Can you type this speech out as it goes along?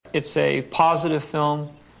it's a positive film.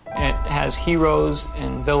 It has heroes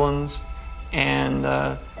and villains, and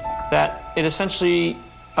that it essentially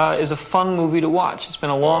is a fun movie to watch. It's been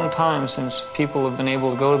a long time since people have been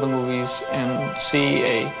able to go to the movies and see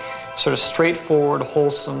a sort of straightforward,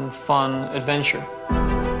 wholesome, fun adventure.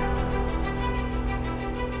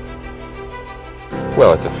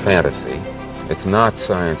 Well, it's a fantasy. It's not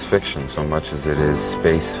science fiction so much as it is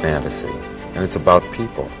space fantasy. And it's about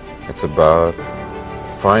people. It's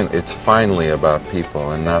finally about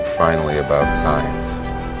people and not finally about science.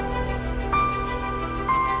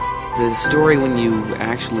 The story, when you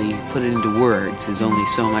actually put it into words, is only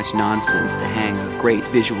so much nonsense to hang a great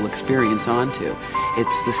visual experience onto.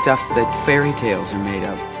 It's the stuff that fairy tales are made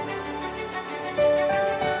of.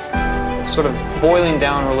 Sort of boiling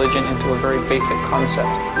down religion into a very basic concept.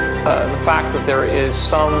 The fact that there is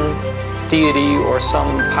some deity or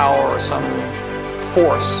some power or some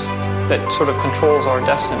force that sort of controls our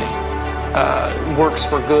destiny works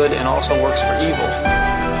for good and also works for evil.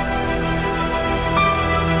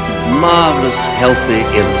 Marvellous, healthy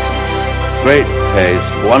innocence. Great pace,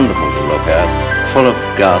 wonderful to look at, full of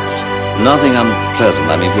guts, nothing unpleasant.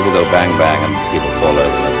 I mean, people go bang bang and people fall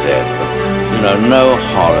over and are dead, but, no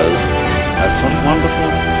horrors. A sort of wonderful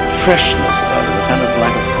freshness about it, a kind of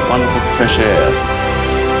like a wonderful fresh air.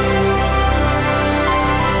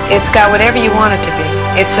 It's got whatever you want it to be.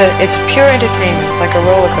 It's pure entertainment. It's like a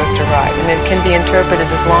roller coaster ride, and it can be interpreted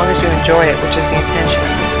as long as you enjoy it, which is the intention.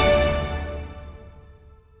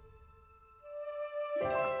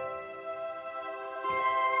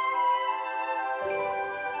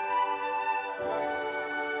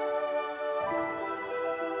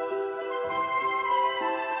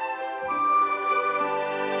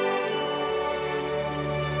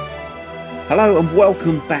 Hello and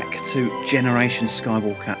welcome back to Generation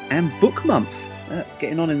Skywalker and Book Month.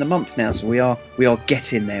 Getting on in the month now, so we are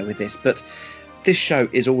getting there with this. But this show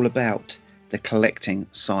is all about the collecting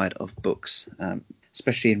side of books.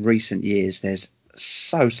 Especially in recent years, there's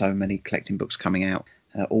so many collecting books coming out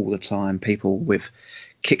all the time. People with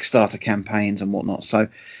Kickstarter campaigns and whatnot. So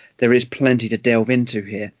there is plenty to delve into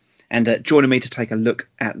here. And joining me to take a look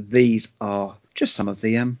at these are just some of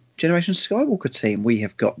the Generation Skywalker team. We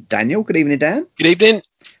have got Daniel. Good evening, Dan. Good evening.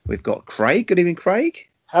 We've got Craig. Good evening, Craig.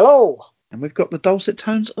 Hello. And we've got the dulcet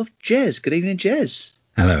tones of Jez. Good evening, Jez.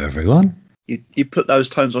 Hello, everyone. You put those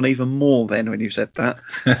tones on even more then when you said that.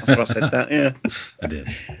 After I said that, yeah. I did.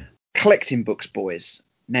 Collecting books, boys.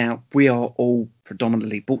 Now, we are all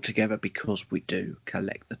predominantly brought together because we do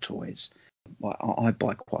collect the toys. I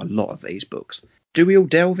buy quite a lot of these books. Do we all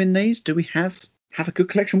delve in these? Do we have a good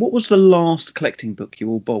collection? What was the last collecting book you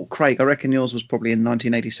all bought? Craig, I reckon yours was probably in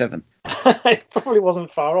 1987. It probably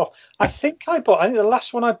wasn't far off. I think the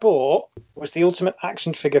last one I bought was the Ultimate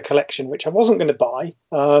Action Figure Collection, which I wasn't going to buy,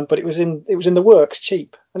 but it was in the works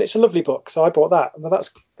cheap, and it's a lovely book, so I bought that.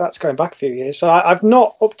 But that's going back a few years. So I've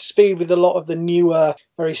not up to speed with a lot of the newer,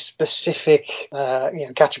 very specific,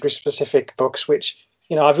 category specific books, which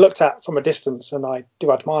I've looked at from a distance and I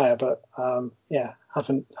do admire, but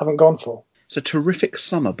haven't gone for. It's a terrific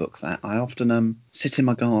summer book, that. I often sit in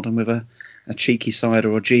my garden with a cheeky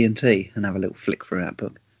cider or G&T and have a little flick through that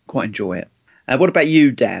book. Quite enjoy it. What about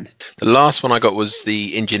you, Dan? The last one I got was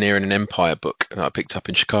the Engineering and Empire book that I picked up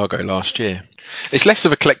in Chicago last year. It's less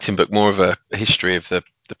of a collecting book, more of a history of the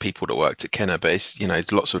people that worked at Kenner, but it's,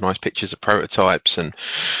 lots of nice pictures of prototypes and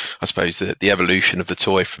I suppose the evolution of the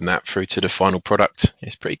toy from that through to the final product.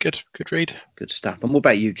 It's pretty good. Good read. Good stuff. And what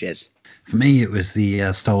about you, Jez? For me, it was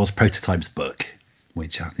the Star Wars Prototypes book,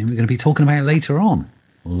 which I think we're going to be talking about later on.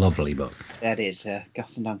 Lovely book. That is.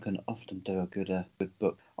 Gus and Duncan often do a good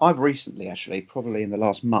book. I've recently, actually, probably in the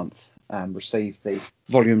last month, received the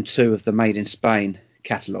Volume 2 of the Made in Spain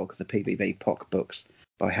catalogue, the PBB POC books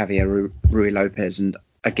by Javier Rui Lopez. And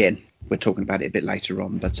again, we're talking about it a bit later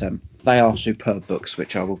on, but they are superb books,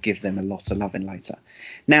 which I will give them a lot of loving later.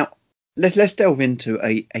 Now, let's delve into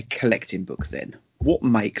a collecting book then. What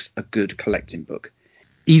makes a good collecting book?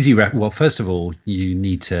 Well, first of all, you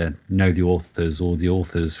need to know the authors, or the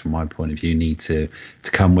authors, from my point of view, need to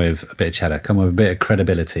come with a bit of cheddar, come with a bit of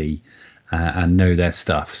credibility, and know their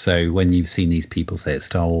stuff. So when you've seen these people say it's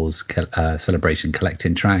Star Wars Celebration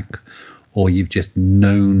collecting track, or you've just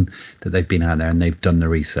known that they've been out there and they've done the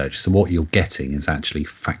research, so what you're getting is actually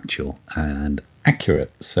factual and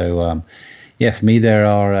accurate. So, for me, there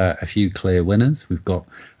are a few clear winners. We've got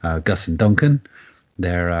Gus and Duncan.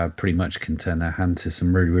 They're pretty much can turn their hand to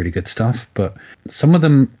some really, really good stuff. But some of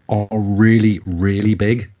them are really, really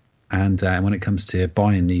big. And when it comes to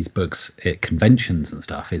buying these books at conventions and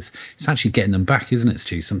stuff, it's actually getting them back, isn't it,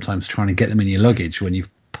 Stu? Sometimes trying to get them in your luggage when you've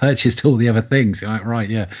purchased all the other things. You're like, right,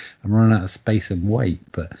 yeah, I'm running out of space and weight.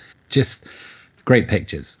 But just great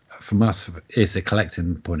pictures. From us, it's a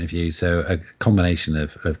collecting point of view, so a combination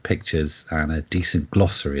of pictures and a decent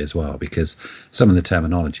glossary as well, because some of the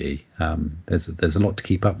terminology, there's a lot to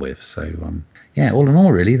keep up with. So yeah, all in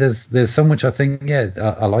all, really, there's some which I think, yeah,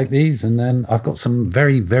 I like these, and then I've got some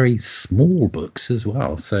very, very small books as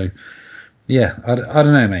well. So yeah, I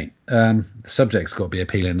don't know, mate. The subject's got to be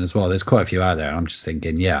appealing as well. There's quite a few out there. I'm just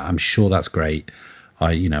thinking, yeah, I'm sure that's great.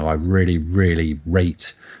 I really, really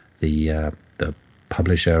rate the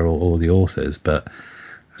publisher or the authors, but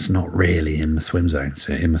it's not really in the swim zone,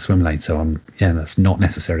 so in the swim lane. So that's not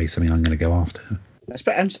necessarily something I'm going to go after.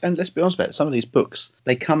 And let's be honest about it, some of these books,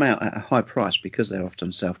 they come out at a high price because they're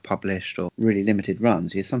often self-published or really limited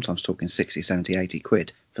runs. You're sometimes talking 60, 70, 80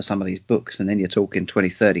 quid for some of these books, and then you're talking 20,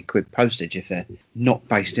 30 quid postage if they're not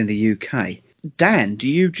based in the UK. Dan, do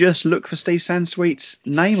you just look for Steve Sansweet's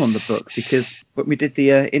name on the book? Because when we did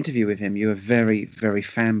the interview with him, you were very, very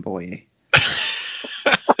fanboy-y.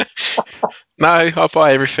 No, I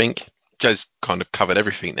buy everything. Joe's kind of covered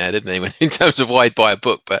everything there, didn't he? In terms of why I'd buy a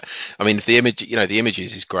book, but I mean, if the image, the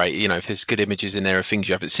images is great. If there's good images in there of things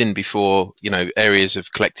you haven't seen before, areas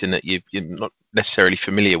of collecting that you're not necessarily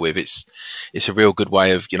familiar with, it's a real good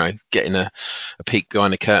way of getting a peek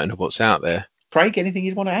behind the curtain of what's out there. Craig, anything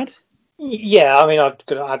you'd want to add? Yeah, I mean, I'm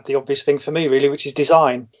going to add the obvious thing for me, really, which is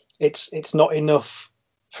design. It's not enough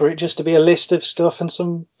for it just to be a list of stuff and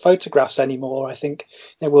some photographs anymore. I think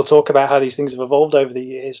we'll talk about how these things have evolved over the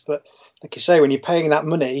years, but like you say, when you're paying that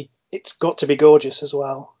money, it's got to be gorgeous as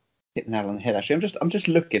well. Hit the nail on the head, actually. I'm just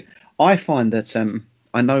looking. I find that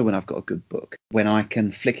I know when I've got a good book, when I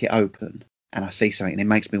can flick it open and I see something and it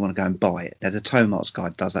makes me want to go and buy it. Now, the Tomart's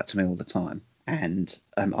Guide does that to me all the time. And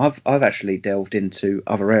I've actually delved into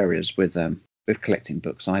other areas with collecting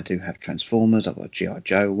books. I do have Transformers, I've got a G.I.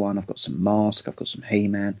 Joe one, I've got some Mask, I've got some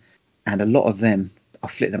He-Man, and a lot of them, I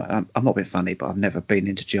flip them. I'm not being funny, but I've never been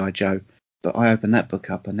into G.I. Joe. But I open that book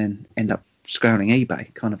up and then end up scrolling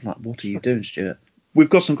eBay, kind of like, what are you doing, Stuart? We've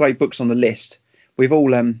got some great books on the list. We've all,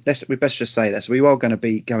 we best just say that. So we are going to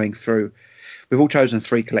be going through, we've all chosen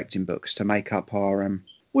 3 collecting books to make up our,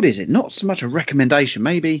 what is it? Not so much a recommendation,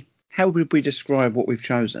 maybe. How would we describe what we've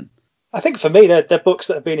chosen? I think for me, they're books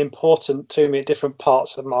that have been important to me at different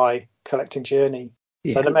parts of my collecting journey.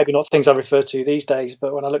 Yeah. So they're maybe not things I refer to these days,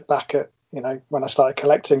 but when I look back at, when I started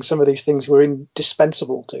collecting, some of these things were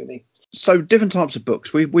indispensable to me. So different types of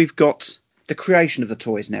books. We've got the creation of the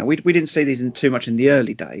toys now. We didn't see these too much in the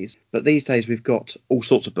early days, but these days we've got all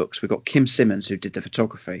sorts of books. We've got Kim Simmons, who did the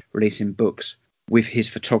photography, releasing books with his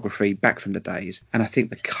photography back from the days. And I think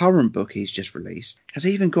the current book he's just released has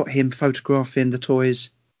even got him photographing the toys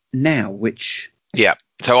now, which... Yeah.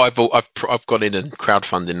 So I've gone in and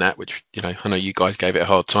crowdfunding that, which, I know you guys gave it a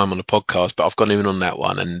hard time on the podcast, but I've gone in on that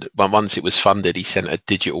one. And once it was funded, he sent a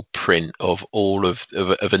digital print of all of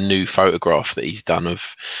a new photograph that he's done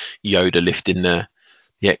of Yoda lifting the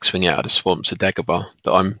X-Wing out of the swamps of Dagobah,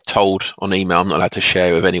 that I'm told on email I'm not allowed to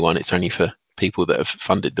share with anyone. It's only for people that have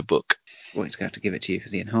funded the book. Well, he's going to have to give it to you for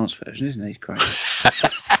the enhanced version, isn't he? Great.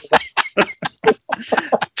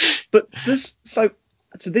 But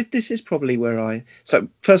So this is probably where So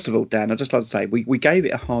first of all, Dan, I'd just like to say we gave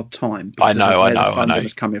it a hard time. I know. The funding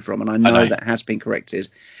was coming from, and I know that has been corrected,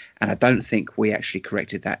 and I don't think we actually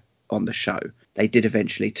corrected that on the show. They did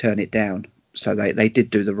eventually turn it down, so they did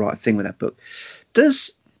do the right thing with that book.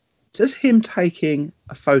 Does him taking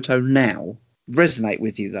a photo now resonate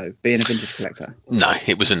with you, though, being a vintage collector? No,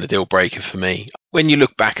 it wasn't a deal breaker for me. When you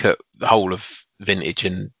look back at the whole of vintage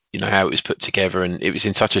and how it was put together, and it was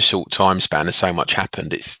in such a short time span and so much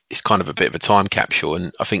happened, it's kind of a bit of a time capsule,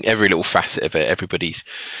 and I think every little facet of it everybody's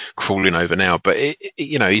crawling over now, but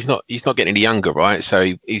he's not getting any younger, right?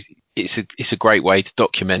 So it's a great way to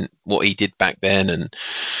document what he did back then. And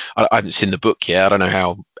I haven't seen the book yet. I don't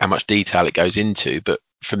know how much detail it goes into, but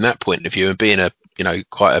from that point of view, and being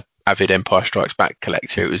quite a avid Empire Strikes Back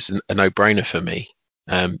collector, it was a no-brainer for me.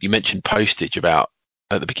 You mentioned postage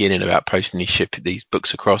at the beginning about posting these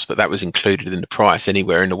books across, but that was included in the price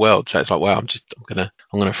anywhere in the world. So it's like, wow, I'm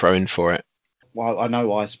gonna throw in for it. Well, I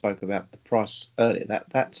know I spoke about the price earlier.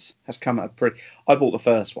 That has come at a pretty. I bought the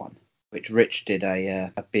first one, which Rich did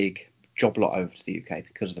a big job lot over to the UK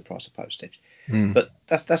because of the price of postage. But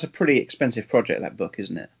that's a pretty expensive project, that book,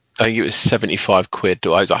 isn't it? I think it was 75 quid,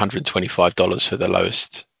 or $125 for the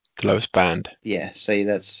lowest band. Yeah, see,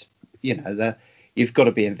 that's you've got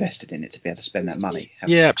to be invested in it to be able to spend that money.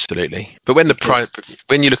 Yeah, absolutely. But when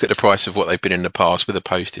when you look at the price of what they've been in the past with the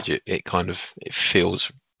postage, it kind of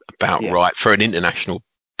feels about right for an international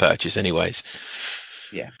purchase, anyways.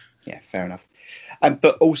 Yeah, fair enough.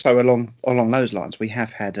 But also along those lines, we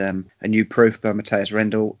have had a new proof by Matthias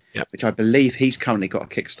Rendell, which I believe he's currently got a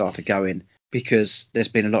Kickstarter going, because there's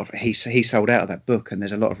been a lot of he sold out of that book, and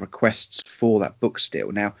there's a lot of requests for that book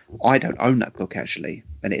still. Now, I don't own that book actually,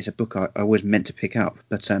 and it's a book I was meant to pick up,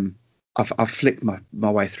 but I've flicked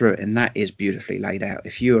my way through it, and that is beautifully laid out.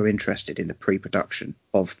 If you are interested in the pre-production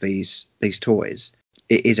of these toys,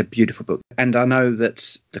 it is a beautiful book. And I know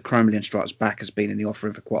that the Chromalian Strikes Back has been in the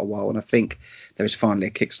offering for quite a while, and I think there is finally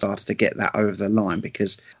a Kickstarter to get that over the line,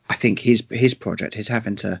 because I think his project is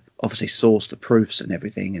having to obviously source the proofs and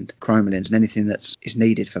everything, and Chromalians and anything that is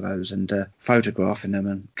needed for those, and photographing them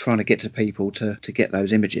and trying to get to people to get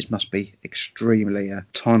those images must be extremely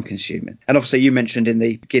time consuming. And obviously you mentioned in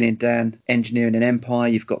the beginning, Dan, Engineering an Empire.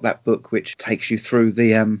 You've got that book which takes you through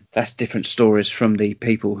the that's different stories from the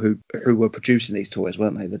people who were producing these toys,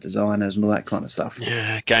 weren't they? The designers and all that kind of stuff.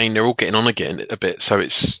 Yeah, again, they're all getting on again a bit. So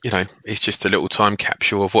it's just a little time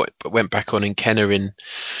capsule of what went back on in Kenner in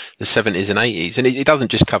the 70s and 80s. And it doesn't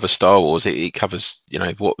just cover Star Wars. It covers,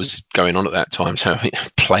 what was going on at that time. So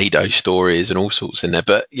Play-Doh stories and all sorts in there.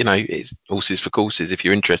 But, it's horses for courses. If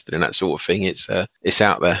you're interested in that sort of thing, it's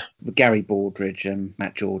out there. Gary Baldridge and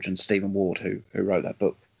Matt George and Stephen Ward, who wrote that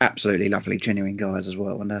book. Absolutely lovely, genuine guys as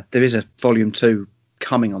well. And there is a volume 2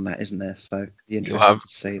 coming on that, isn't there? So you're interested to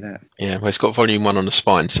see that. Yeah, well, it's got volume 1 on the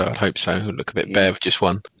spine, so I'd hope so. It'll look a bit bare with just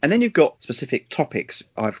one. And then you've got specific topics.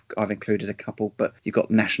 I've included a couple, but you've got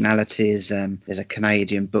nationalities. There's a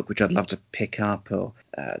Canadian book which I'd love to pick up, or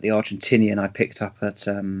the Argentinian I picked up at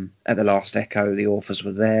the last Echo. The authors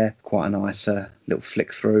were there. Quite a nice little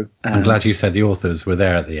flick through. I'm glad you said the authors were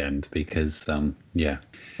there at the end, because you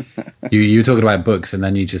were talking about books, and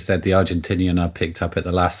then you just said the Argentinian I picked up at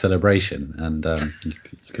the last celebration, and you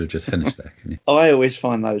could have just finished there, couldn't you? I always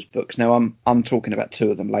find those books. Now I'm talking about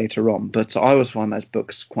 2 of them later on, but I always find those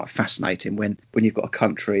books quite fascinating when you've got a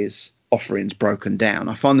country's offerings broken down.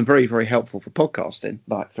 I find them very, very helpful for podcasting.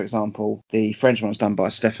 Like, for example, the French one was done by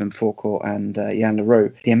Stéphane Fourcourt and Yann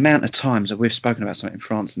Leroux. The amount of times that we've spoken about something in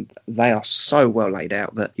France, and they are so well laid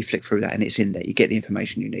out that you flick through that and it's in there. You get the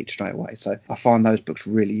information you need straight away. So I find those books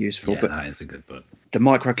really useful. Yeah, that is a good book. The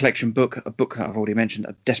Micro Collection book, a book that I've already mentioned,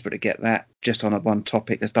 I'm desperate to get that, just on one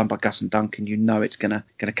topic. That's done by Gus and Duncan. It's gonna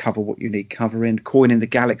cover what you need covering. Coin in the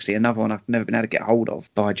Galaxy, another one I've never been able to get hold of,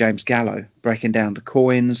 by James Gallo, breaking down the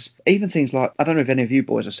coins. Even things like, I don't know if any of you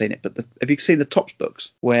boys have seen it, but have you seen the Topps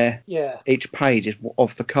books where each page is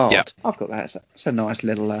of the card? Yep. I've got that. It's a nice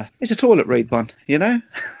little. It's a toilet read one,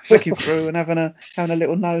 flicking through and having a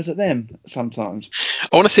little nose at them sometimes.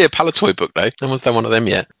 I want to see a Palatoy book though. No one's done one of them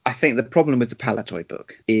yet. I think the problem with the Palatoy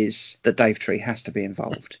book is that Dave Tree has to be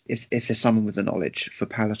involved. If there's someone with the knowledge for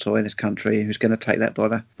Palatoy in this country who's going to take that by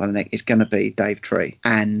the neck, it's going to be Dave Tree.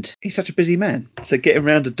 And he's such a busy man. So getting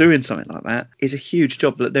around to doing something like that is a huge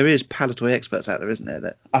job. But there is Palatoy experts out there, isn't there?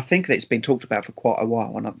 That I think that it's been talked about for quite a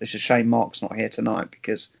while. And it's a shame Mark's not here tonight,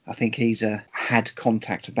 because I think he's had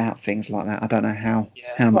contact about things like that. I don't know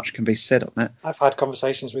how much can be said on that. I've had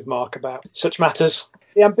conversations with Mark about such matters.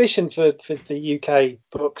 The ambition for the UK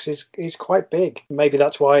books is quite big. Maybe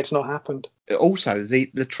that's why it's not happened. Also, the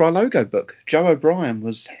Trilogo book. Joe O'Brien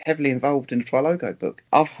was heavily involved in the Trilogo book.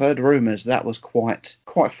 I've heard rumours that was quite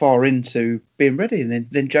far into being ready, and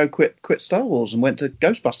then Joe quit Star Wars and went to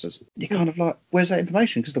Ghostbusters. You're kind of like, where's that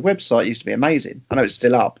information? Because the website used to be amazing. I know it's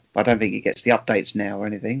still up, but I don't think it gets the updates now or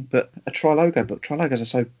anything. But a Trilogo book. Trilogos are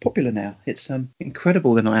so popular now. It's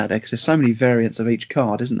incredible they're not out there, because there's so many variants of each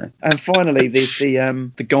card, isn't there? And finally, there's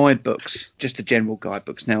the guidebooks, just the general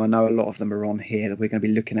guidebooks. Now, I know a lot of them are on here that we're going to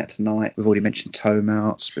be looking at tonight. We've already mentioned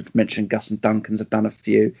Tomart's, we've mentioned Gus and Duncan's have done a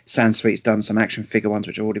few. Sansweet's done some action figure ones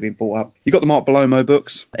which have already been bought up. You got the Mark Bellomo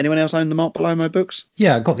books. Anyone else own the Mark Bellomo books?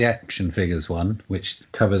 Yeah, I got the action figures one, which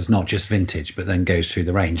covers not just vintage, but then goes through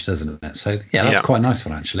the range, doesn't it? So yeah, that's quite a nice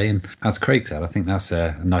one actually. And as Craig said, I think that's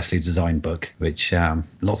a nicely designed book, which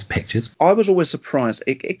lots of pictures. I was always surprised.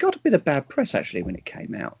 It got a bit of bad press actually when it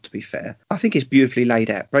came out, to be fair. I think it's beautifully laid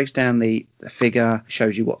out. Breaks down the figure,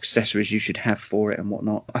 shows you what accessories you should have for it and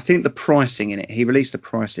whatnot. I think the pricing in it, he released the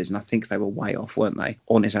prices and I think they were way off, weren't they,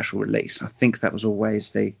 on his actual release. I think that was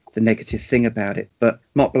always the negative thing about it. But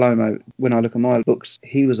Mark Bellomo, when I look at my books,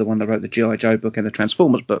 he was the one that wrote the G.I. Joe book and the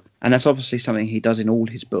Transformers book, and that's obviously something he does in all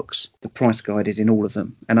his books. The price guide is in all of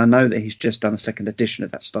them, and I know that he's just done a second edition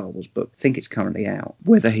of that Star Wars book. I think it's currently out,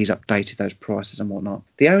 whether he's updated those prices and whatnot.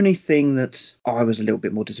 The only thing that I was a little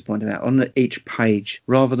bit more disappointed about, on each page,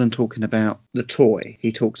 rather than talking about the toy,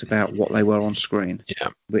 he talks about what they were on screen,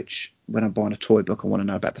 which when I'm buying a toy book, I want to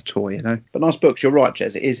know about the toy, you know. But nice books. You're right,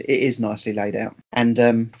 Jez. It is nicely laid out, and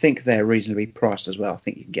I think they're reasonably priced as well. I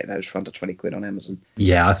think you can get those for under 20 quid on Amazon.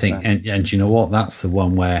 Yeah, I think, and you know what? That's the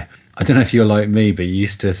one where I don't know if you're like me, but you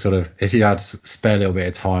used to sort of, if you had spare a little bit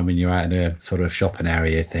of time and you're out in a sort of shopping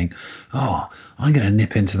area, you think, oh, I'm going to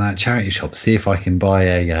nip into that charity shop, see if I can buy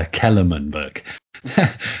a Kellerman book.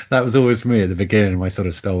 That was always me at the beginning of my sort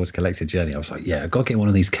of Star Wars collector journey. I was like, yeah, I've got to get one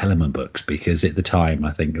of these Kellerman books, because at the time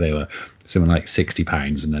I think they were something like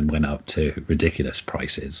 £60 and then went up to ridiculous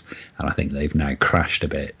prices. And I think they've now crashed a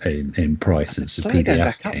bit in price since the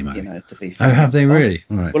PDF came out. You know, to be fair. Oh, have they really?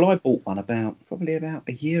 Right. Well, I bought one probably about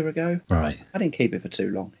a year ago. Right. I didn't keep it for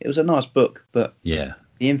too long. It was a nice book, but yeah,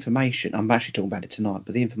 the information, I'm actually talking about it tonight,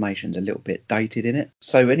 but the information's a little bit dated in it.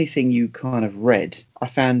 So anything you kind of read, I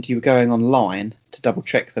found you were going online to double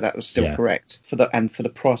check that was still correct. For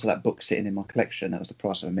the price of that book sitting in my collection, that was the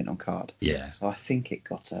price of a mint on card. Yeah. So I think it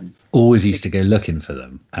got always used to go looking for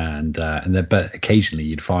them, and then, but occasionally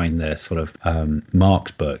you'd find the sort of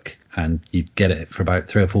marked book, and you'd get it for about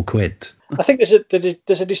 £3 or £4. I think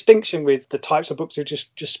there's a distinction with the types of books we've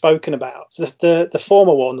just spoken about. So the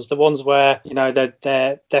former ones, the ones where, you know,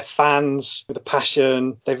 they're fans with a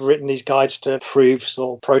passion. They've written these guides to proofs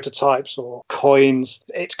or prototypes or coins.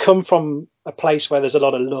 It's come from a place where there's a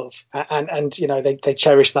lot of love, and you know, they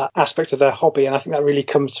cherish that aspect of their hobby, and I think that really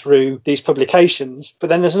comes through these publications. But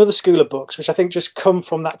then there's another school of books which I think just come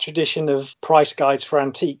from that tradition of price guides for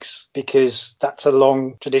antiques, because that's a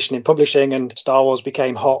long tradition in publishing, and Star Wars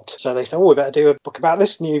became hot, so they said, oh, we better do a book about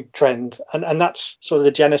this new trend, and that's sort of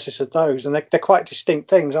the genesis of those, and they're quite distinct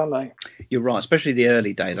things, aren't they? You're right, especially the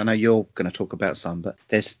early days. I know you're going to talk about some, but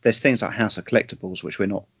there's things like House of Collectibles, which we're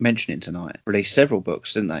not mentioning tonight, released several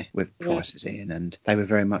books, didn't they, with prices in, and they were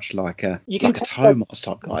very much like a Tomas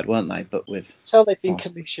type guide, weren't they? But with they've been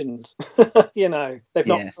commissioned. You know, they've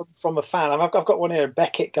not come from a fan. I've got one here, a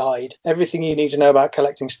Beckett Guide, Everything You Need to Know About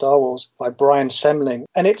Collecting Star Wars by Brian Semling,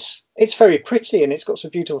 and it's very pretty and it's got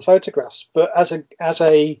some beautiful photographs, but as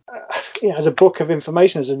a book of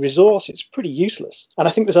information, as a resource, it's pretty useless. And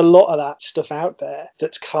I think there's a lot of that stuff out there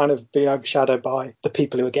that's kind of been overshadowed by the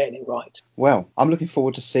people who are getting it right. Well, I'm looking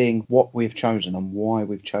forward to seeing what we've chosen and why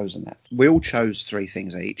we've chosen that. We all chose 3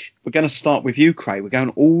 things each. We're going to start with you, Craig. We're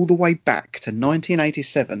going all the way back to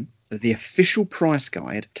 1987. The official price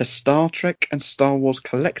guide to Star Trek and Star Wars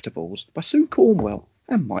collectibles by Sue Cornwell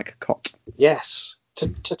and Mike Cott. Yes.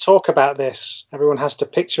 To talk about this, everyone has to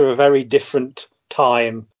picture a very different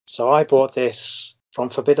time. So I bought this from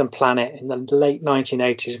Forbidden Planet in the late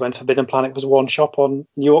 1980s, when Forbidden Planet was one shop on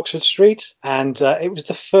New Oxford Street. And it was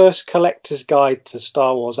the first collector's guide to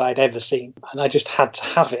Star Wars I'd ever seen. And I just had to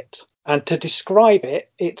have it. And to describe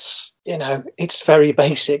it, it's very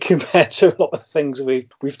basic compared to a lot of things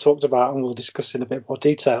we've talked about and we'll discuss in a bit more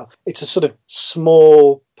detail. It's a sort of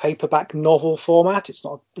small paperback novel format. It's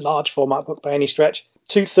not a large format book by any stretch.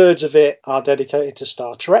 2/3 of it are dedicated to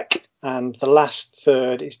Star Trek, and the last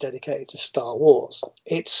third is dedicated to Star Wars.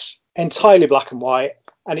 It's entirely black and white,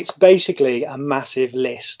 and it's basically a massive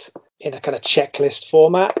list in a kind of checklist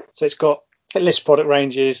format. So it's got a list product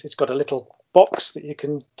ranges, it's got a little box that you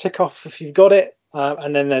can tick off if you've got it,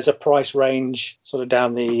 and then there's a price range sort of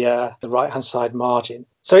down the right hand side margin.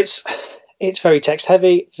 So it's very text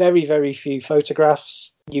heavy, very, very few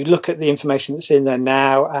photographs. You look at the information that's in there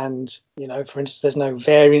now, and, you know, for instance, there's no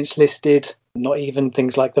variants listed, not even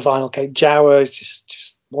things like the Vinyl Cape Jawa, it's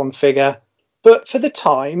just one figure. But for the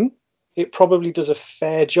time, it probably does a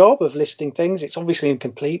fair job of listing things. It's obviously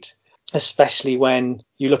incomplete, especially when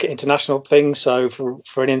you look at international things. So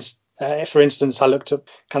for instance, I looked up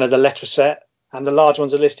kind of the letter set, and the large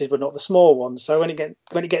ones are listed, but not the small ones. So when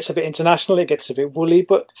it gets a bit international, it gets a bit woolly.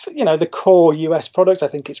 But, you know, the core US product, I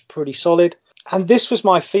think it's pretty solid. And this was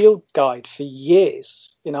my field guide for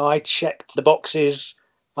years. You know, I checked the boxes,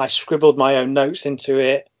 I scribbled my own notes into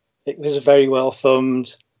it. It was very well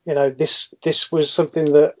thumbed. You know, this was something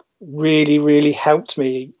that really, really helped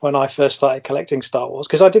me when I first started collecting Star Wars,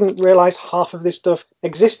 because I didn't realise half of this stuff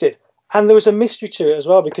existed. And there was a mystery to it as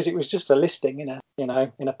well, because it was just a listing in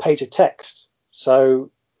a page of text.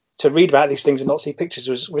 So to read about these things and not see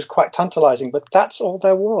pictures was quite tantalising, but that's all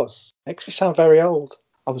there was. Makes me sound very old.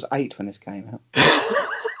 I was 8 when this came out.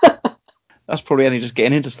 That's probably only just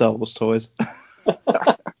getting into Star Wars toys.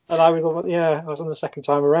 And I was on the second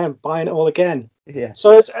time around, buying it all again. Yeah.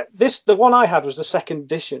 So the one I had was the second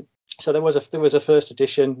edition. So there was a first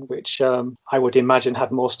edition, which I would imagine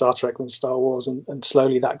had more Star Trek than Star Wars, and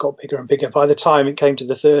slowly that got bigger and bigger. By the time it came to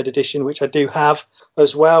the third edition, which I do have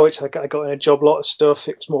as well, which I got in a job lot of stuff,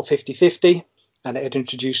 it was more 50-50, and it had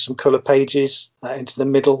introduced some colour pages into the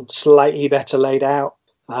middle, slightly better laid out.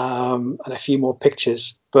 and a few more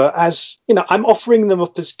pictures. But as you know, I'm offering them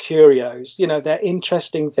up as curios. You know, they're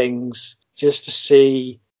interesting things just to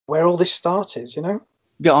see where all this started. You know.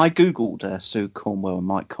 Yeah, I googled Sue Cornwell and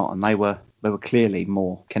Mike Cotton. They were clearly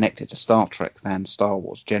more connected to Star Trek than Star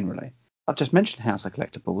Wars generally. I just mentioned House of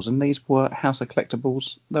Collectibles, and these were House of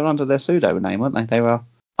Collectibles. They're under their pseudo name, weren't they? They were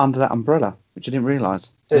under that umbrella, which I didn't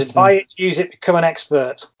realise. Just buy it, use it, become an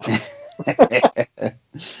expert.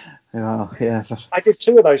 Oh, yes. I did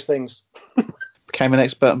 2 of those things. Became an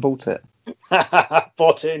expert and bought it.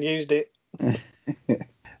 Bought it and used it.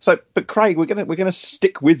 So, but Craig, we're gonna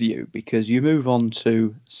stick with you because you move on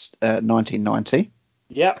to 1990.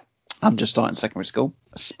 Yep. I'm just starting secondary school.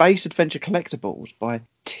 Space Adventure Collectibles by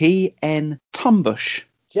T.N. Tumbush.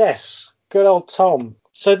 Yes, good old Tom.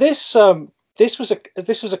 So this was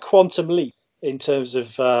a quantum leap in terms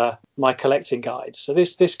of my collecting guide. So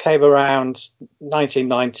this came around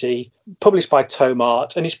 1990, published by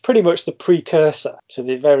Tomart, and it's pretty much the precursor to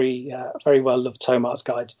the very well loved Tomart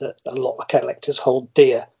guides that a lot of collectors hold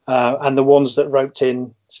dear, and the ones that roped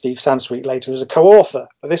in Steve Sansweet later as a co-author.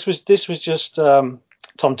 But this was just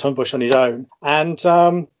Tom Tumbush on his own,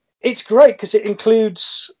 and it's great because it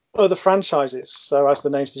includes other franchises. So as the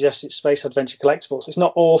name suggests, it's Space Adventure Collectibles. It's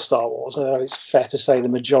not all Star Wars, although it's fair to say the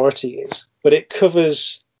majority is. But it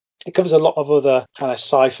covers a lot of other kind of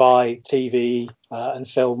sci-fi, TV and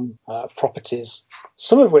film properties,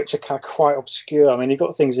 some of which are kind of quite obscure. I mean, you've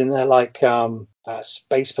got things in there like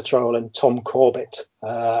Space Patrol and Tom Corbett,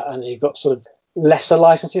 and you've got sort of lesser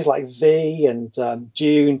licenses like V and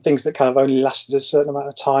Dune, things that kind of only lasted a certain amount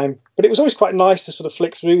of time. But it was always quite nice to sort of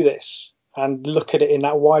flick through this and look at it in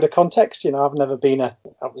that wider context. You know, I've never been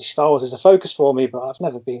obviously Star Wars is a focus for me, but I've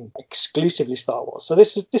never been exclusively Star Wars. So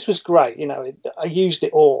this was great. You know, I used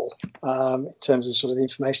it all in terms of sort of the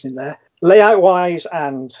information in there. Layout-wise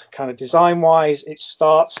and kind of design-wise, it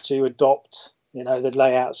starts to adopt, you know, the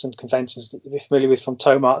layouts and conventions that you'll be familiar with from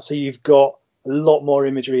Tomart. So you've got a lot more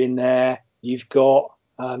imagery in there. You've got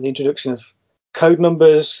the introduction of code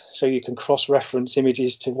numbers, so you can cross-reference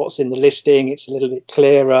images to what's in the listing. It's a little bit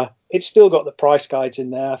clearer. It's still got the price guides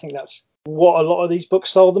in there. I think that's what a lot of these books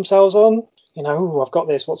sold themselves on. You know, I've got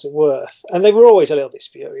this, what's it worth? And they were always a little bit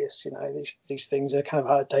spurious. You know, these things are kind of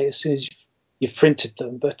out of date as soon as you've printed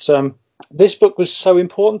them. But this book was so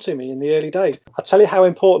important to me in the early days. I'll tell you how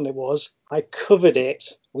important it was. I covered it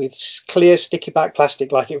with clear sticky back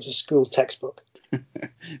plastic like it was a school textbook.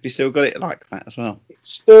 You still got it like that as well?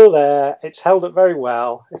 It's still there. It's held up very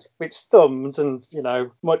well. It's thumbed and, you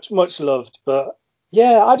know, much loved. But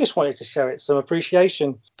yeah, I just wanted to show it some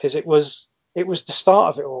appreciation because it was the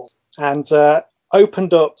start of it all, and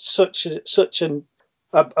opened up such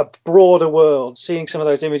a broader world. Seeing some of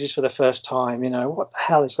those images for the first time, you know, what the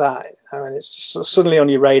hell is that? You know, and it's just suddenly on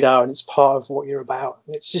your radar, and it's part of what you're about.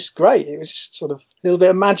 And it's just great. It was just sort of a little bit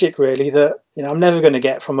of magic, really, that, you know, I'm never going to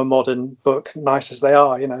get from a modern book, nice as they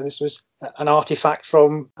are. You know, this was an artifact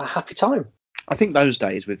from a happy time. I think those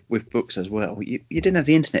days with books as well, you didn't have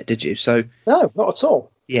the internet, did you? So no, not at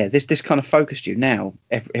all. Yeah, this kind of focused you. Now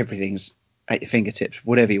everything's at your fingertips.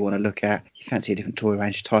 Whatever you want to look at, you fancy a different toy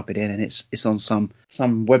range, you type it in, and it's on some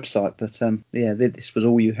website. But yeah, this was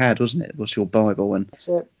all you had, wasn't it? It was your Bible, and that's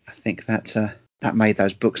it. I think that made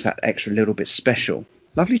those books that extra little bit special.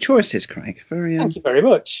 Lovely choices, Craig. Thank you very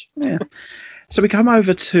much. Yeah. So we come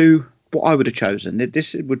over to what I would have chosen.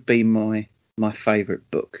 This would be my favourite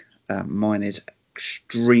book. Mine is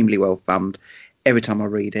extremely well thumbed. Every time I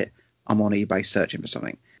read it, I'm on eBay searching for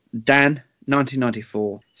something. Dan,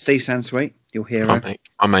 1994. Steve Sansweet, your hero.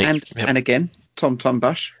 I'm mate. And again, Tom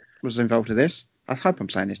Tumbush was involved with this. I hope I'm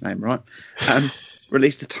saying his name right.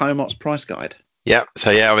 Released the Tomart's price guide. Yeah, so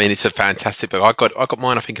yeah, I mean, it's a fantastic book. I got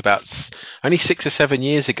mine, I think, about only 6 or 7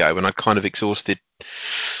 years ago when I'd kind of exhausted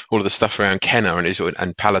all of the stuff around Kenner and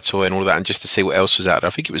Palitoy and all of that, and just to see what else was out there.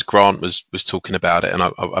 I think it was Grant was talking about it, and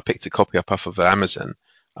I picked a copy up off of Amazon,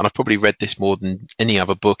 and I've probably read this more than any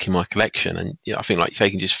other book in my collection. And you know, I think, like you say,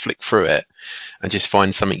 you can just flick through it and just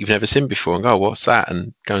find something you've never seen before and go, oh, what's that?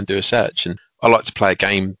 And go and do a search. And I like to play a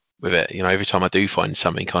game with it. You know, every time I do find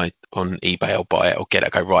something on eBay, I'll buy it or get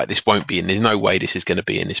it. I go, right, this won't be in. There's no way this is going to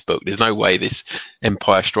be in this book. There's no way this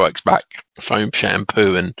Empire Strikes Back foam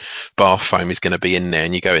shampoo and bath foam is going to be in there.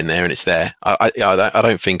 And you go in there and it's there. I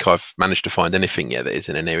don't think I've managed to find anything yet that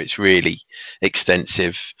isn't in there. It's really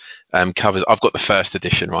extensive. Covers. I've got the first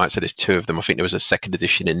edition, right? So there's 2 of them. I think there was a second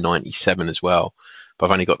edition in '97 as well, but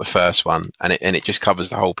I've only got the first one, and it just covers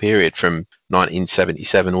the whole period from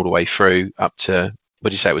 1977 all the way through up to,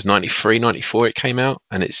 what did you say, it was 93, 94 it came out,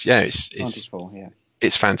 and it's 94, yeah.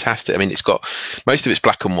 It's fantastic. I mean, it's got most of it's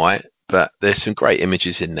black and white, but there's some great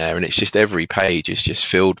images in there, and it's just every page is just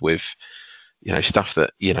filled with, you know, stuff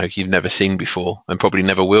that, you know, you've never seen before and probably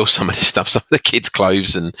never will. Some of this stuff, some of the kids'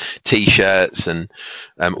 clothes and T-shirts, and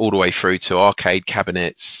all the way through to arcade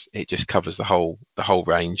cabinets. It just covers the whole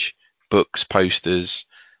range. Books, posters.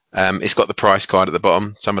 It's got the price guide at the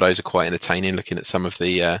bottom. Some of those are quite entertaining, looking at some of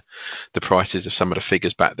the prices of some of the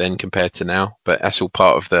figures back then compared to now. But that's all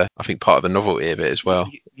part of the novelty of it as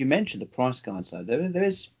well. You mentioned the price guides, though. There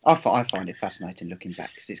is. I find it fascinating looking back,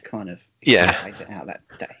 because it's kind of lays it out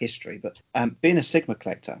that history. But being a Sigma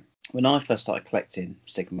collector, when I first started collecting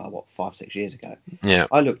Sigma, 5-6 years ago,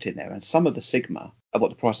 I looked in there, and some of the Sigma, what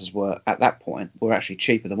the prices were at that point, were actually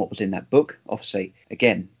cheaper than what was in that book. Obviously,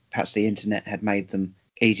 again, perhaps the internet had made them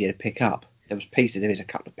easier to pick up. There is a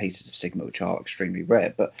couple of pieces of Sigma which are extremely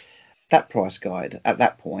rare, but that price guide at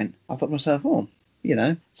that point, I thought to myself, you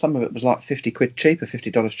know, some of it was like $50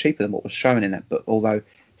 cheaper than what was shown in that book, although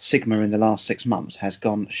Sigma in the last 6 months has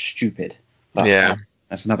gone stupid. But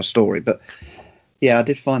that's another story. But yeah, I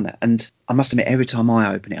did find that, and I must admit, every time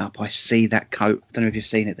I open it up, I see that coat. I don't know if you've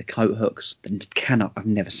seen it, the coat hooks. I've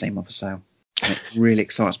never seen one for sale. And it really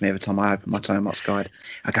excites me every time I open my Tomart's guide.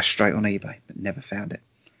 I go straight on eBay, but never found it.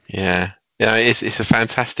 Yeah, it's a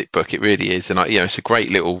fantastic book. It really is, and it's a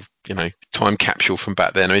great little, you know, time capsule from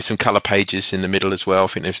back then. There's some colour pages in the middle as well. I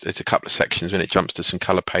think there's a couple of sections when it jumps to some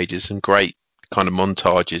colour pages, and great kind of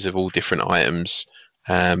montages of all different items.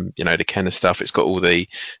 You know, the Kenner stuff. It's got all the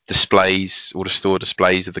displays, all the store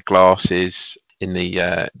displays of the glasses in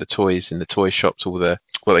the toys in the toy shops, all the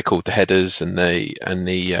what they called the headers and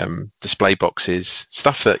the display boxes,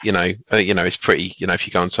 stuff that you know is pretty. You know, if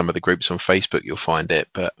you go on some of the groups on Facebook, you'll find it,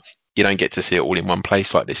 but you don't get to see it all in one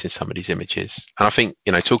place like this in some of these images. And I think,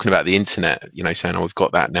 you know, talking about the internet, you know, saying, we've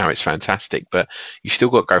got that now, it's fantastic, but you've still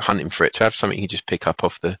got to go hunting for it. To have something you just pick up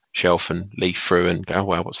off the shelf and leaf through and go,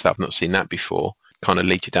 well, what's that? I've not seen that before. Kind of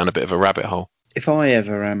lead you down a bit of a rabbit hole. If I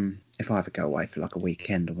ever go away for like a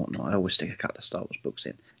weekend or whatnot, I always stick a couple of Star Wars books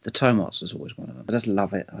in. The Tomart's was always one of them. I just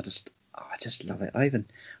love it. I just love it. I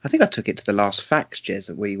think I took it to the last fax, Jez,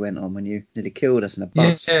 that we went on when you nearly killed us in a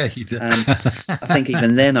bus. Yeah, you did. I think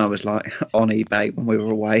even then I was like on eBay when we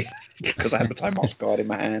were away, because I had the Tomart's guide in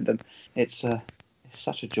my hand, and it's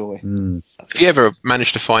such a joy. Have you ever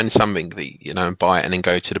managed to find something that, you know, and buy it and then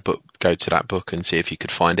go to that book and see if you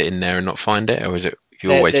could find it in there and not find it, or is it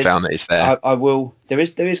you always found that it's there? I will. There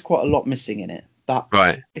is quite a lot missing in it, but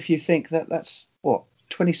right. If you think that's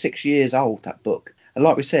 26 years old, that book. And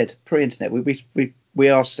like we said, pre-internet, we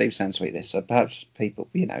are Steve Sansweet this, so perhaps people,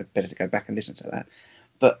 you know, better to go back and listen to that.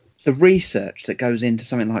 But the research that goes into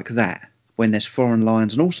something like that, when there's foreign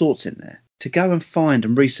lines and all sorts in there, to go and find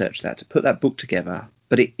and research that, to put that book together,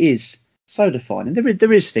 but it is so defining.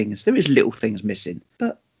 There is little things missing,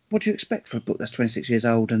 but what do you expect for a book that's 26 years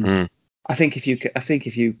old? And I think if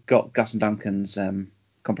you got Gus and Duncan's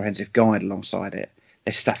comprehensive guide alongside it,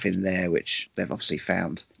 there's stuff in there which they've obviously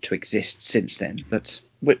found to exist since then. But,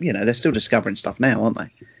 you know, they're still discovering stuff now, aren't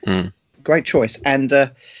they? Great choice. And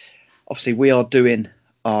obviously we are doing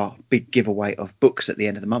our big giveaway of books at the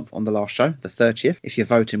end of the month on the last show, the 30th. If you're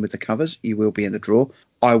voting with the covers, you will be in the draw.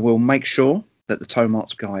 I will make sure that the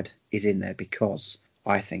Tomart's guide is in there, because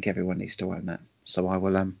I think everyone needs to own that. So I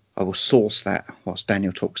will source that whilst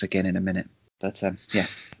Daniel talks again in a minute. But, yeah.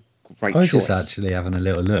 Great choice. Just actually having a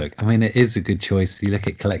little look. I mean, it is a good choice. You look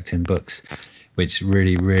at collecting books, which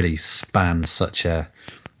really, really span such a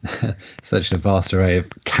vast array of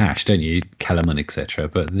cash, don't you? Kellerman, etc.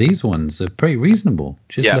 But these ones are pretty reasonable.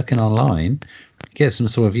 Just looking online, get some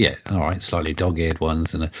sort of slightly dog-eared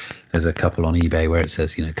ones, and there's a couple on eBay where it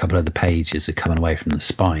says, you know, a couple of the pages are coming away from the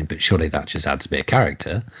spine, but surely that just adds a bit of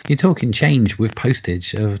character. You're talking change with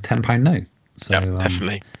postage of a £10 note. So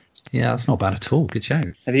definitely. Yeah, that's not bad at all. Good show.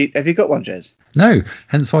 Have you got one, Jez? No,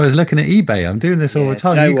 hence why I was looking at eBay. I'm doing this all the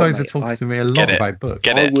time. You guys are talking to me a lot about books.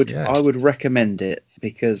 I would recommend it,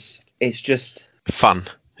 because it's just fun.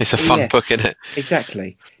 It's a fun book, isn't it?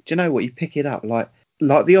 Exactly. Do you know what? You pick it up like the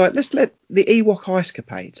Ewok Ice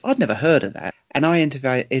Capades. I'd never heard of that. And I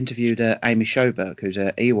interviewed Amy Schoberg, who's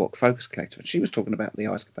an Ewok focus collector, and she was talking about the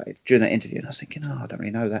Ice Capade during that interview. And I was thinking, I don't really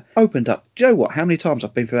know that. Opened up. Do you know what? How many times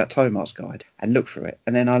I've been through that Tomart's guide and looked through it,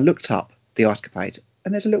 and then I looked up the Ice Capade,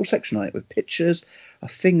 and there's a little section on it with pictures of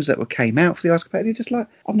things that came out for the Ice Capade. And you're just like,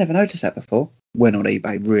 I've never noticed that before. Went on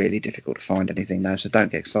eBay, really difficult to find anything though, so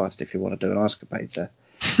don't get excited if you want to do an Ice Capade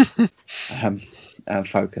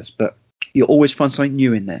focus. But you'll always find something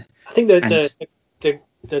new in there. I think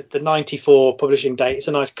the 94 publishing date is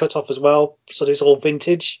a nice cut-off as well, so it's all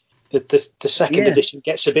vintage. The second edition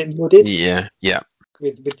gets a bit muddied. Yeah.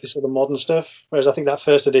 With the sort of modern stuff, whereas I think that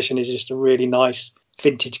first edition is just a really nice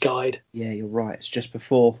vintage guide. Yeah, you're right. It's just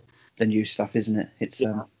before the new stuff, isn't it? It's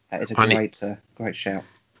that is a great shout.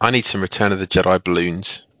 I need some Return of the Jedi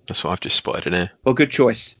balloons. That's what I've just spotted in here. Well, good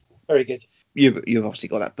choice. Very good. You've obviously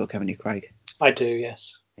got that book, haven't you, Craig? I do,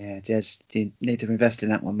 yes. Yeah, Jez, you need to invest in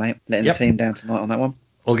that one, mate. Letting the team down tonight on that one.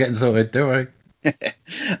 All getting sorted, don't worry.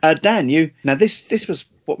 Dan, this was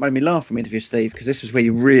what made me laugh from Interview Steve, because this was where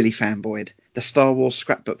you really fanboyed the Star Wars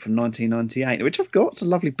scrapbook from 1998, which I've got. It's a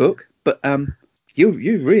lovely book, but you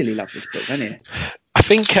really love this book, don't you? I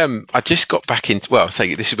think I just got back into. Well,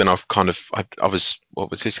 this is when I've kind of I was, what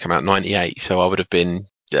was this, come out 98, so I would have been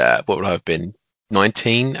what would I have been,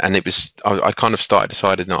 19, and it was I kind of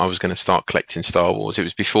decided that I was going to start collecting Star Wars. It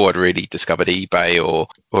was before I'd really discovered eBay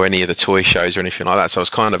or any of the toy shows or anything like that, so I was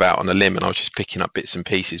kind of out on a limb, and I was just picking up bits and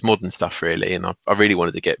pieces, modern stuff really, and I really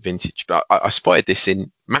wanted to get vintage, but I spotted this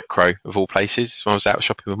in Macro of all places. So I was out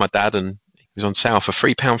shopping with my dad, and it was on sale for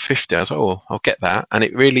 £3.50. I was like, oh, I'll get that, and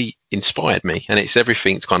it really inspired me, and it's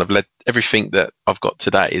everything. It's kind of led everything that I've got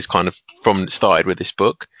today is kind of started with this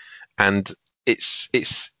book, and it's a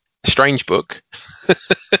strange book.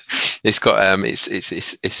 It's got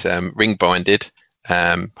it's ring binded,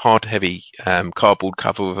 hard heavy cardboard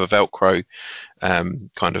cover with a Velcro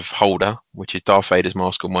kind of holder, which is Darth Vader's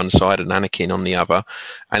mask on one side and Anakin on the other,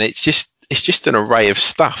 and it's just an array of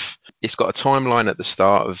stuff. It's got a timeline at the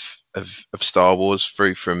start of Star Wars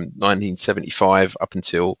through from 1975 up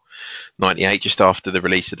until 98, just after the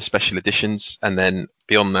release of the special editions, and then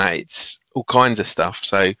beyond that it's all kinds of stuff.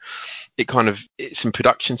 So it's some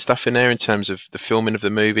production stuff in there in terms of the filming of the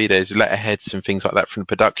movie. There's letterheads and things like that from the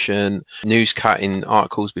production, news cutting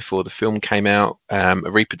articles before the film came out, a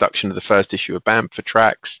reproduction of the first issue of BAMF for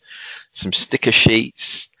tracks, some sticker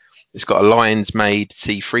sheets. It's got a Lions Made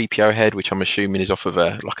C-3PO head, which I'm assuming is off of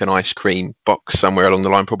an ice cream box somewhere along the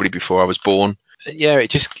line, probably before I was born. Yeah,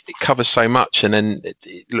 it covers so much, and then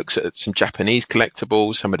it looks at some Japanese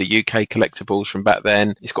collectibles, some of the UK collectibles from back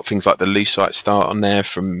then. It's got things like the Lucite Start on there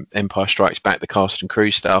from Empire Strikes Back, the cast and crew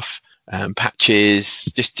stuff, patches,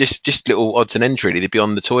 just little odds and ends really, the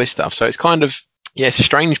beyond the toy stuff. So it's kind of, it's a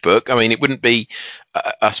strange book. I mean, it wouldn't be,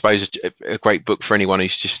 I suppose, a great book for anyone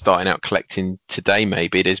who's just starting out collecting today.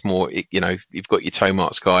 Maybe there's more, you've got your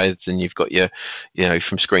Tomart's guides and you've got your,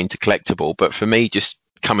 from screen to collectible. But for me, just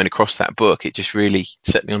coming across that book, it just really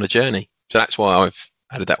set me on a journey. So that's why I've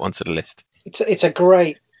added that one to the list. It's a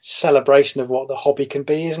great celebration of what the hobby can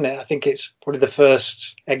be, isn't it? I think it's probably the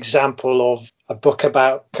first example of a book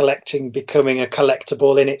about collecting becoming a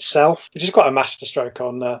collectible in itself, which is quite a masterstroke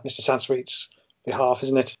on Mr. Sansweet's behalf,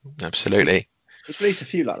 isn't it? Absolutely. It's released a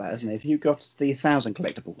few like that, hasn't it? Have you got the 1,000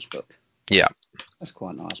 Collectibles book? Yeah. That's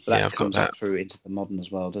quite nice, but that comes up through into the modern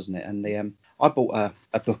as well, doesn't it? And I bought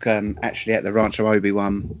a book actually at the Rancho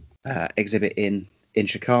Obi-Wan exhibit in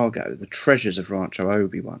Chicago, The Treasures of Rancho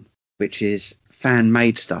Obi-Wan, which is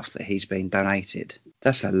fan-made stuff that he's been donated.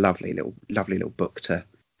 That's a lovely little book to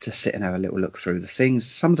sit and have a little look through. The things,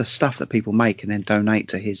 some of the stuff that people make and then donate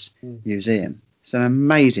to his museum. Some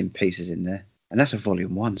amazing pieces in there. And that's a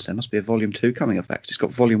volume 1, so there must be a volume 2 coming of that, because it's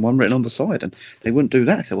got volume 1 written on the side, and they wouldn't do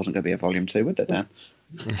that if there wasn't going to be a volume 2, would they, Dan?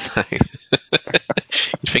 No.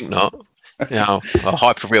 You'd think not. Yeah, well,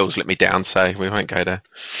 Hyperreal's let me down, so we won't go there.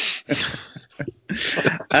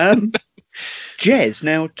 Jez,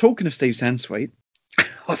 now, talking of Steve Sansweet,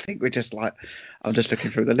 I think we're just like, I'm just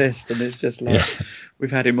looking through the list, and it's just like, we've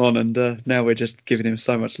had him on, and now we're just giving him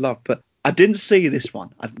so much love. But I didn't see this one.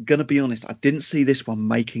 I'm going to be honest, I didn't see this one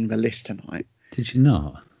making the list tonight. Did you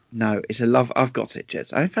not? No, it's a love. I've got it,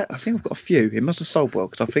 Jez. In fact, I think I've got a few. It must have sold well,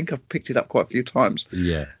 because I think I've picked it up quite a few times.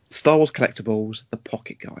 Yeah. Star Wars Collectibles, The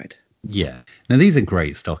Pocket Guide. Yeah. Now, these are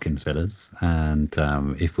great stocking fillers. And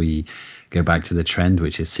if we go back to the trend,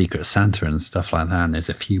 which is Secret Santa and stuff like that, and there's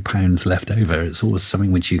a few pounds left over, it's always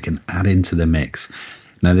something which you can add into the mix.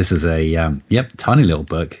 Now, this is a, tiny little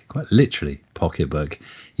book, quite literally pocket book.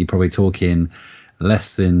 You're probably talking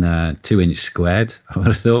less than 2-inch squared, I would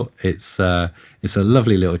have thought. It's a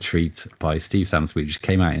lovely little treat by Steve Sansweet, which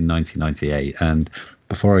came out in 1998. And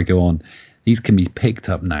before I go on, these can be picked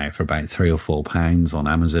up now for about £3 or £4 on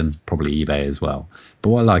Amazon, probably eBay as well. But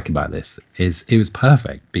what I like about this is it was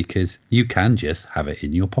perfect, because you can just have it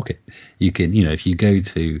in your pocket. You can, if you go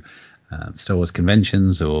to Star Wars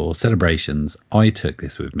conventions or celebrations, I took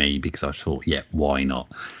this with me because I thought, why not?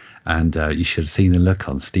 And you should have seen the look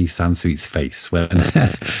on Steve Sansweet's face when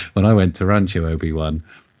when I went to Rancho Obi-Wan,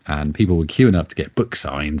 and people were queuing up to get book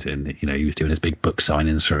signed, and he was doing his big book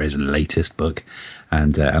signings for his latest book,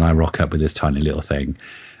 and I rock up with this tiny little thing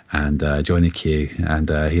and join the queue, and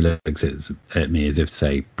he looks at me as if to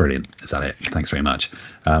say, "Brilliant, is that it? Thanks very much."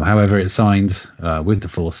 However, it's signed with the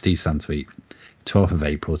full Steve Sansweet 12th of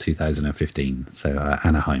April 2015. So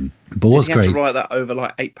Anaheim. But what's Did you have great? to write that over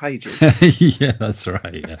like 8 pages? Yeah, that's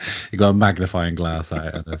right. Yeah. You got a magnifying glass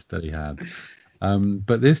out and a steady hand.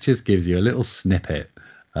 But this just gives you a little snippet.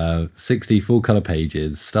 60 full color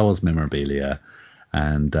pages, Star Wars memorabilia,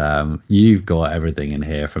 and you've got everything in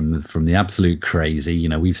here from the absolute crazy. You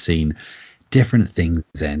know, we've seen different things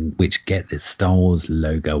then which get this Star Wars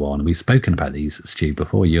logo on. We've spoken about these, Stu,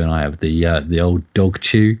 before. You and I have the old dog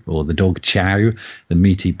chew or the dog chow, the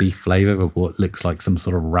meaty beef flavour of what looks like some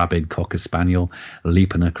sort of rabid cocker spaniel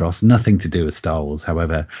leaping across. Nothing to do with Star Wars.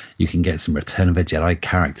 However, you can get some Return of a Jedi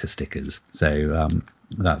character stickers. So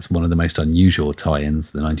that's one of the most unusual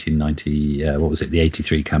tie-ins. The 1990, the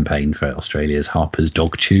 83 campaign for Australia's Harper's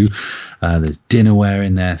Dog Chew. There's dinnerware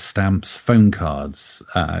in there, stamps, phone cards.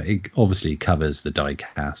 It obviously covers the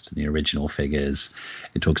die-cast and the original figures.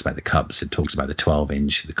 It talks about the cups. It talks about the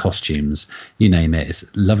 12-inch, the costumes, you name it. It's a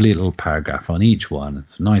lovely little paragraph on each one.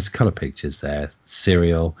 It's nice colour pictures there,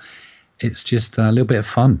 serial. It's just a little bit of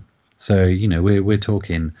fun. So, you know, we're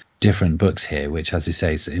talking different books here, which, as you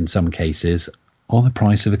say, in some cases are the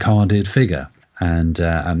price of a carded figure, and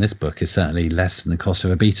this book is certainly less than the cost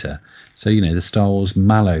of a beta. So, you know, the Star Wars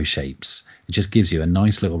Mallow shapes, it just gives you a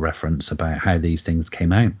nice little reference about how these things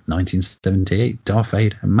came out. 1978, Darth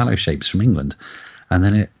Vader and Mallow shapes from England, and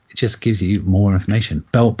then it just gives you more information,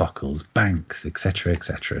 belt buckles, banks, etc.,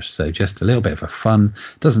 etc. So just a little bit of a fun,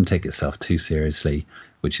 doesn't take itself too seriously,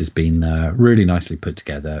 which has been really nicely put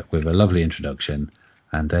together with a lovely introduction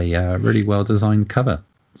and a really well designed cover.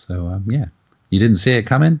 So yeah. You didn't see it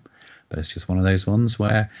coming, but it's just one of those ones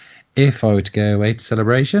where if I were to go away to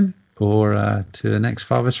Celebration or to the next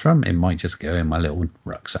farthest from, it might just go in my little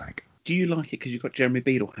rucksack. Do you like it because you've got Jeremy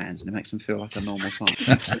Beadle hands and it makes them feel like a normal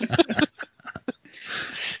size?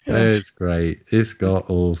 It's great. It's got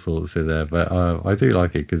all sorts in there, but I do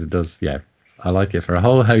like it because it does, yeah. I like it for a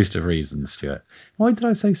whole host of reasons, Stuart. Why did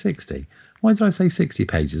I say 60? Why did I say 60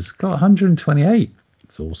 pages? It's got 128.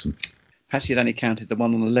 It's awesome. Perhaps you'd only counted the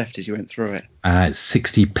one on the left as you went through it.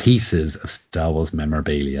 60 pieces of Star Wars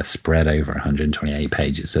memorabilia spread over 128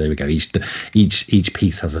 pages. So there we go. Each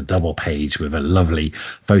piece has a double page with a lovely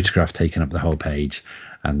photograph taking up the whole page,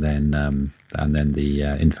 and then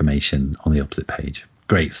the information on the opposite page.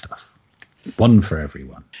 Great stuff. One for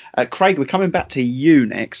everyone. Craig, we're coming back to you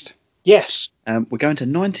next. Yes. We're going to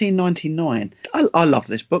 1999. I love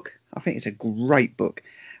this book. I think it's a great book,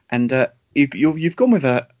 and you've gone with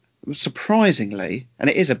a. Surprisingly, and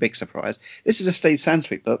it is a big surprise, this is a Steve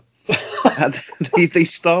Sansweet book. the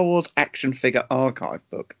Star Wars action figure archive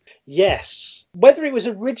book. Yes. Whether it was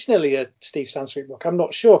originally a Steve Sansweet book, I'm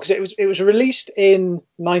not sure, because it was released in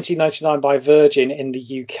 1999 by Virgin in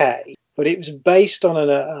the UK, but it was based on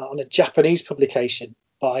a Japanese publication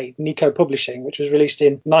by Nico Publishing, which was released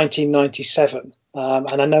in 1997.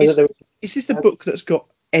 And I know that is this the book that's got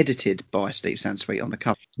edited by Steve Sansweet on the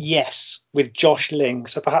cover? Yes, with Josh Ling.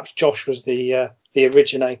 So perhaps Josh was the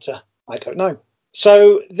originator. I don't know.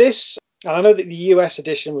 So this, and I know that the US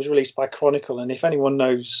edition was released by Chronicle, and if anyone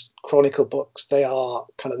knows Chronicle books, they are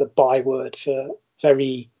kind of the byword for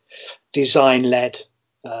very design-led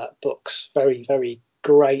books. Very, very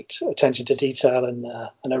great attention to detail and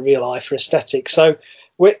a real eye for aesthetics. So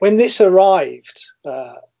when this arrived,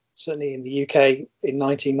 certainly in the UK in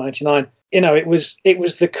 1999, you know, it was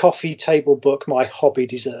the coffee table book my hobby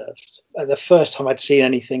deserved. And the first time I'd seen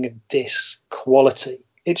anything of this quality.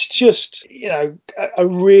 It's just, you know, a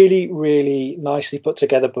really, really nicely put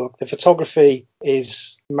together book. The photography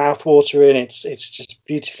is mouthwatering. It's just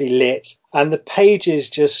beautifully lit. And the pages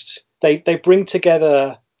just, they bring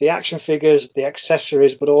together the action figures, the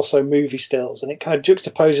accessories, but also movie stills. And it kind of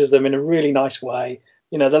juxtaposes them in a really nice way.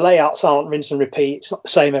 You know, the layouts aren't rinse and repeat. It's not the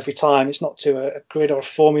same every time. It's not to a grid or a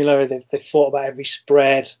formula. They've thought about every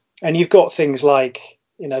spread. And you've got things like,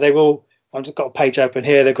 you know, I've just got a page open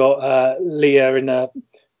here. They've got Leia in a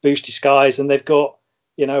boost disguise, and they've got,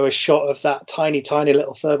 you know, a shot of that tiny, tiny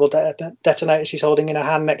little thermal detonator she's holding in her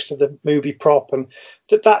hand next to the movie prop. And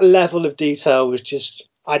that level of detail was just,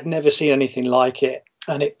 I'd never seen anything like it.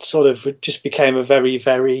 And it sort of just became a very,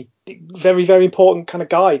 very, very, very important kind of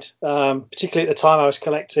guide, particularly at the time I was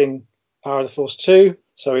collecting Power of the Force 2.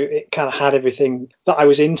 So it kind of had everything that I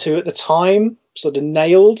was into at the time sort of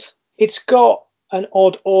nailed. It's got an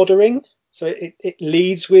odd ordering. So it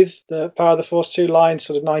leads with the Power of the Force 2 line,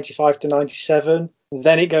 sort of 95 to 97.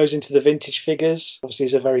 Then it goes into the vintage figures. Obviously,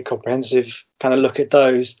 it's a very comprehensive kind of look at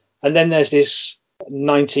those. And then there's this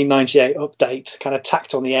 1998 update kind of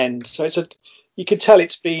tacked on the end. So you can tell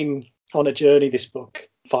it's been on a journey, this book,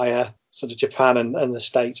 via sort of Japan and the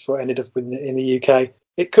States before it ended up in the UK.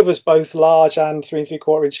 It covers both large and 3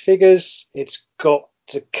 3/4 inch figures. It's got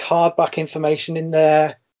the card back information in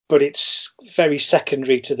there, but it's very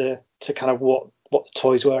secondary to kind of what the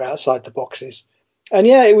toys were outside the boxes. And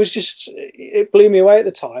yeah, it blew me away at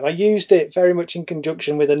the time. I used it very much in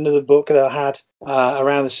conjunction with another book that I had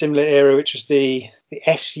around a similar era, which was the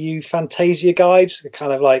SU Fantasia guides, the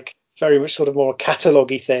kind of like very much sort of more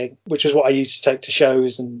catalogue-y thing, which was what I used to take to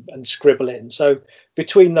shows and scribble in. So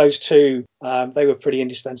between those two, they were pretty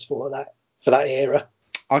indispensable for that era.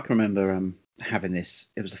 I can remember having this.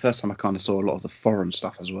 It was the first time I kind of saw a lot of the foreign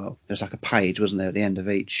stuff as well. There was like a page, wasn't there, at the end of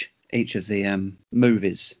each of the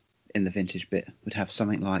movies in the vintage bit would have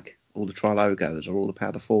something like all the Trilogos or all the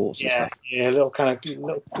Powder Force and stuff. Yeah, a little kind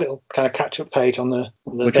of catch-up page on the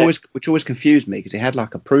which always confused me because it had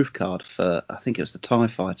like a proof card for, I think it was the TIE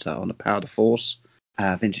Fighter on the Powder Force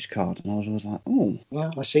vintage card, and I was always like, oh,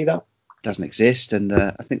 yeah, I see that doesn't exist. And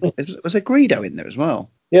I think was there Greedo in there as well?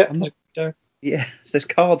 Yeah, Greedo. Yeah, there's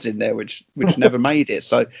cards in there which never made it.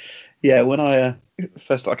 So yeah, when I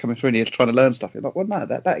first started coming through and you're trying to learn stuff, you're like, well, no,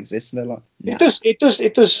 that exists, and they're like, no. It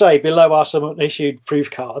does say below are some issued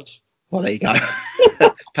proof cards. Well, there you go.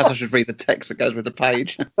 Perhaps I should read the text that goes with the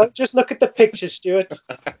page. Don't just look at the pictures, Stuart.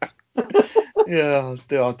 Yeah,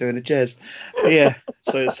 I'll do it a jazz. Yeah,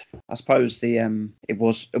 so I suppose it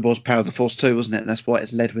was Power of the Force 2, wasn't it? And that's why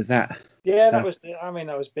it's led with that. Yeah, that was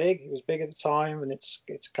big. It was big at the time, and it's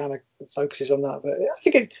kind of focuses on that. But I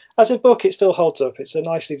think as a book, it still holds up. It's a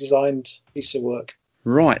nicely designed piece of work.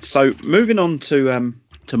 Right. So moving on to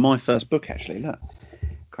my first book, actually. Look,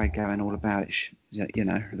 Craig going all about it. You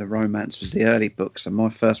know, the romance was the early books, and my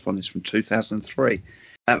first one is from 2003.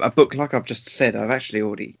 A book, like I've just said, I've actually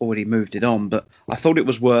already moved it on, but I thought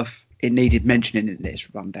it needed mentioning in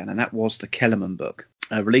this rundown, and that was the Kellerman book,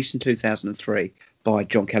 released in 2003 by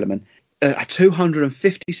John Kellerman. A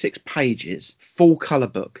 256 pages, full colour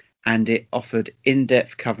book, and it offered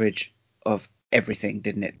in-depth coverage of everything,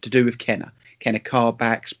 didn't it? To do with Kenner card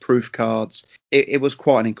backs, proof cards. It was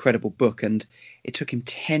quite an incredible book, and it took him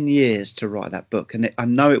 10 years to write that book. And I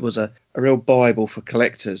know it was a real bible for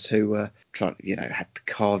collectors who were trying, had the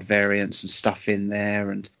card variants and stuff in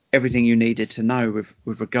there and everything you needed to know with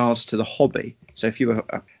regards to the hobby. So if you were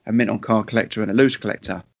a mint on card collector and a loose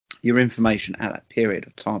collector, your information at that period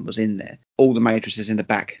of time was in there. All the matrices in the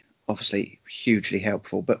back, obviously hugely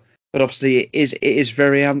helpful, but obviously it is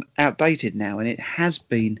very outdated now, and it has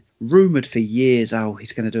been rumoured for years. Oh,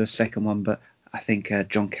 he's going to do a second one, but I think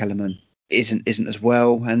John Kellerman isn't as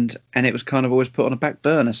well, and it was kind of always put on a back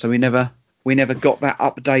burner, so we never got that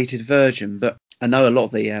updated version. But I know a lot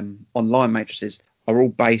of the online matrices are all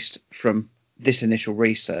based from this initial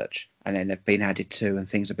research, and then they've been added to, and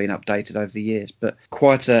things have been updated over the years. But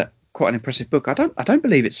quite an impressive book. I don't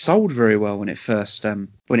believe it sold very well when it first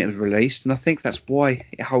when it was released, and I think that's why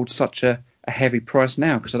it holds such a heavy price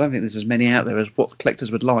now, because I don't think there's as many out there as what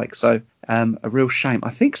collectors would like. So a real shame.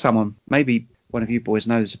 I think someone, maybe one of you boys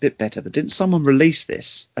knows a bit better, but didn't someone release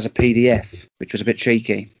this as a PDF, which was a bit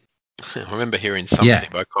cheeky? I remember hearing something,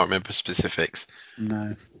 but I can't remember specifics.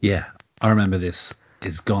 No. Yeah, I remember this.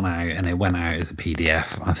 It's gone out and it went out as a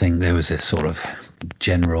PDF. I think there was this sort of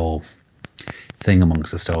general thing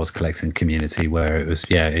amongst the Star Wars collecting community where it was,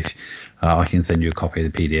 if I can send you a copy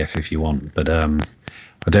of the PDF if you want, but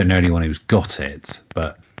I don't know anyone who's got it.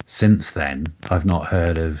 But since then, I've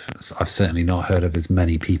certainly not heard of as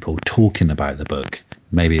many people talking about the book.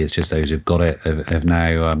 Maybe it's just those who've got it have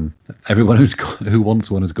now. Everyone who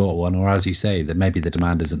wants one has got one, or as you say, that maybe the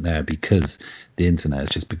demand isn't there because the internet has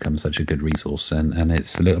just become such a good resource, and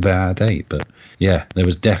it's a little bit out of date. But yeah, there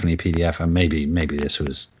was definitely a PDF, and maybe this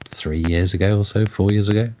was 3 years ago or so, 4 years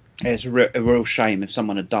ago. It's a real shame if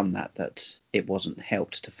someone had done that it wasn't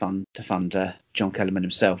helped to fund John Kellerman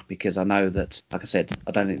himself, because I know that, like I said,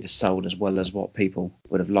 I don't think it's sold as well as what people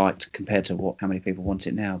would have liked compared to how many people want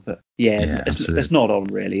it now. But it's not on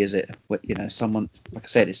really, is it? Someone, like I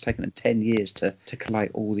said, it's taken them 10 years to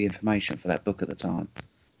collate all the information for that book at the time.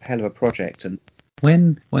 Hell of a project. And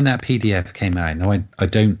when that PDF came out, now I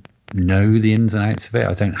don't know the ins and outs of it.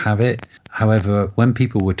 I don't have it. However, when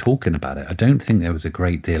people were talking about it, I don't think there was a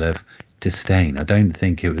great deal of disdain. I don't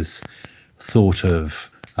think it was thought of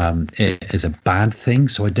it as a bad thing.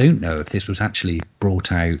 So I don't know if this was actually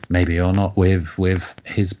brought out maybe or not with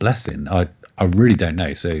his blessing. I really don't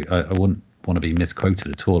know. So I wouldn't want to be misquoted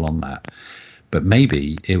at all on that. But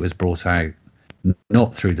maybe it was brought out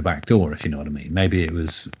not through the back door, if you know what I mean. Maybe it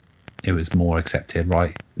was more accepted.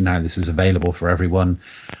 Right now, this is available for everyone.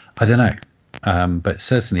 I don't know. But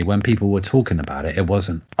certainly when people were talking about it, it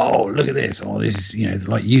wasn't, oh, look at this, oh, this is,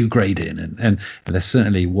 like you grading. And there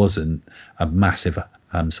certainly wasn't a massive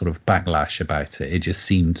sort of backlash about it. It just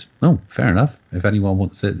seemed, fair enough. If anyone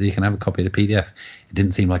wants it, you can have a copy of the PDF. It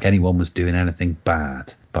didn't seem like anyone was doing anything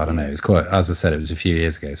bad. But I don't know. It was quite, as I said, it was a few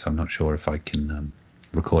years ago, so I'm not sure if I can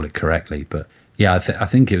recall it correctly. But yeah, I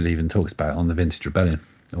think it was even talked about on the Vintage Rebellion,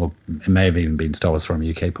 or it may have even been Star Wars From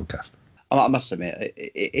UK podcast. I must admit,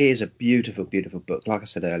 it is a beautiful, beautiful book. Like I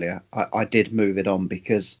said earlier, I did move it on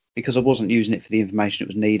because I wasn't using it for the information it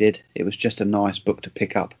was needed. It was just a nice book to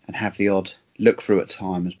pick up and have the odd look through at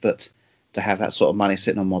times. But to have that sort of money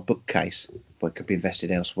sitting on my bookcase, but it could be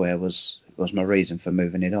invested elsewhere, was my reason for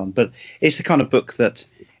moving it on. But it's the kind of book that,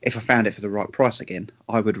 if I found it for the right price again,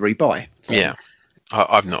 I would rebuy. So, yeah.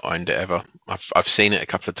 I've not owned it ever. I've seen it a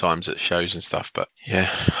couple of times at shows and stuff, but yeah,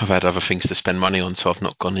 I've had other things to spend money on, so I've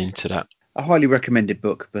not gone into that. A highly recommended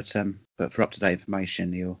book, but for up to date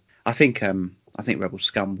information, I think Rebel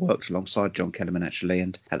Scum worked alongside John Kellerman actually,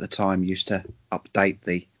 and at the time used to update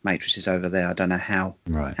the matrices over there. I don't know how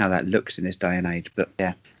that looks in this day and age, but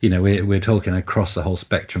yeah. We're talking across the whole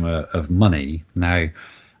spectrum of money now.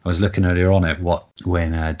 I was looking earlier on at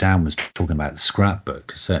when Dan was talking about the scrapbook,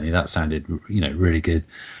 because certainly that sounded really good,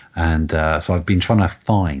 and so I've been trying to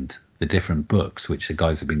find the different books which the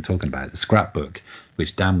guys have been talking about. The scrapbook,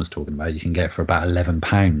 which Dan was talking about, you can get for about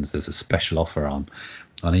 £11. There's a special offer on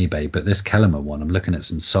eBay. But this Kellerman one, I'm looking at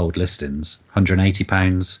some sold listings: £180,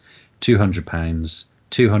 £200,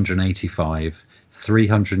 £285,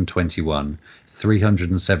 £321,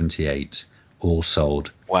 £378, all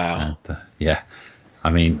sold. Wow. Yeah. I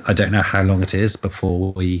mean, I don't know how long it is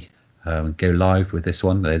before we go live with this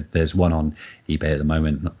one. There's one on eBay at the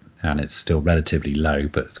moment, and it's still relatively low,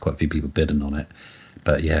 but there's quite a few people bidding on it.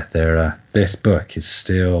 But yeah, this book is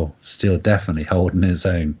still definitely holding its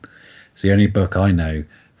own. It's the only book I know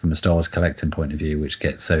from a Star Wars collecting point of view which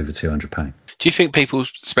gets over £200. Do you think people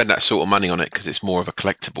spend that sort of money on it because it's more of a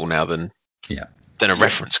collectible now than a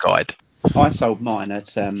reference guide? I sold mine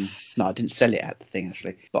at no, I didn't sell it at the thing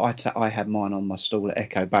actually, but I had mine on my stall at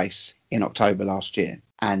Echo Base in October last year,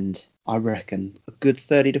 and I reckon a good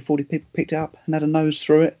 30 to 40 people picked it up and had a nose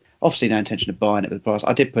through it. Obviously, no intention of buying it with the price.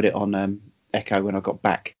 I did put it on Echo when I got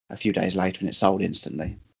back a few days later, and it sold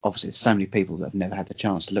instantly. Obviously, there's so many people that have never had the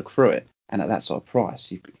chance to look through it, and at that sort of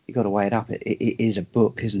price, you've got to weigh it up. It is a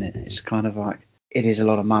book, isn't it? It's kind of like, it is a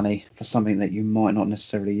lot of money for something that you might not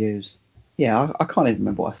necessarily use. Yeah, I can't even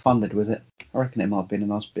remember what I funded with it. I reckon it might have been a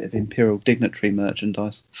nice bit of Imperial Dignitary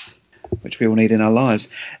merchandise, which we all need in our lives.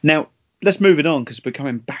 Now, let's move it on, because we're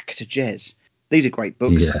coming back to Jez. These are great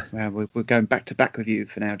books. Yeah. We're going back to back with you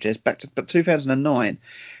for now, Jez. Back to 2009,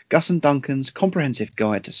 Gus and Duncan's Comprehensive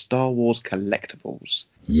Guide to Star Wars Collectibles.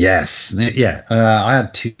 Yes, yeah. I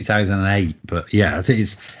had 2008, but yeah, I think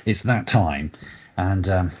it's that time. And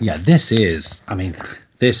this is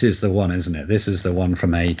the one, isn't it? This is the one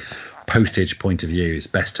from a postage point of view. It's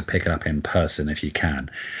best to pick it up in person if you can.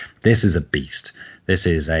 This is a beast. This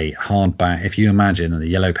is a hardback. If you imagine the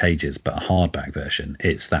Yellow Pages, but a hardback version,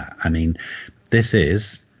 it's that. I mean,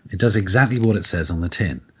 it does exactly what it says on the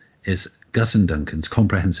tin. It's Gus and Duncan's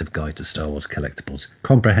Comprehensive Guide to Star Wars Collectibles.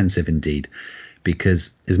 Comprehensive indeed,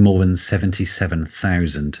 because there's more than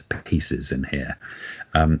 77,000 pieces in here,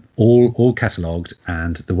 all catalogued.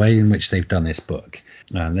 And the way in which they've done this book,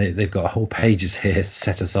 they've got whole pages here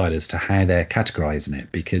set aside as to how they're categorizing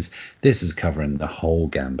it, because this is covering the whole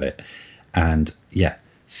gambit. And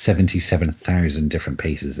 77,000 different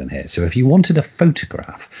pieces in here. So if you wanted a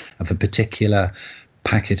photograph of a particular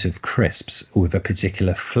packet of crisps with a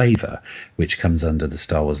particular flavour which comes under the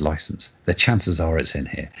Star Wars license, the chances are it's in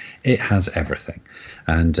here. It has everything.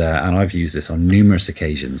 And I've used this on numerous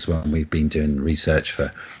occasions when we've been doing research for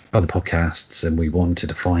other podcasts and we wanted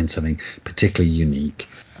to find something particularly unique.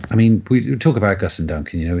 I mean, we talk about Gus and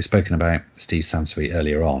Duncan, we've spoken about Steve Sansweet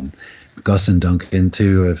earlier on. Gus and Duncan,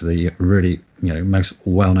 two of the really most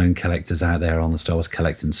well-known collectors out there on the Star Wars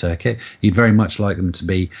collecting circuit. You'd very much like them to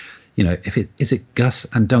be, is it Gus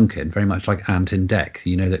and Duncan, very much like Ant and Dec.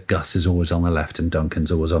 You know that Gus is always on the left and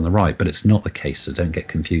Duncan's always on the right, but it's not the case, so don't get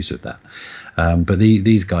confused with that. But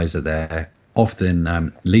these guys are there,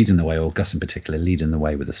 often leading the way, or Gus in particular leading the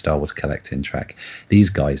way with the Star Wars collecting track. These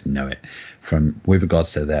guys know it, from with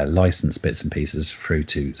regards to their licensed bits and pieces through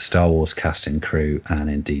to Star Wars casting, crew, and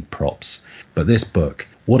indeed props. But this book,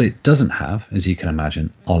 what it doesn't have, as you can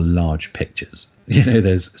imagine, are large pictures.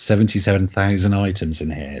 There's 77,000 items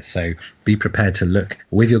in here, so be prepared to look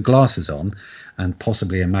with your glasses on and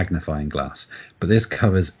possibly a magnifying glass. But this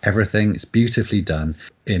covers everything. It's beautifully done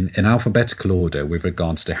in alphabetical order with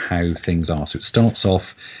regards to how things are. So it starts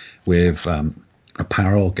off with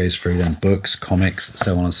apparel, goes through then books, comics,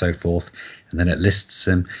 so on and so forth, and then it lists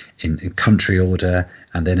them in country order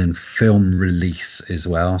and then in film release as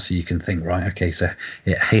well. So you can think, right, okay, so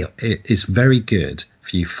it's very good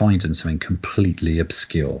for you finding something completely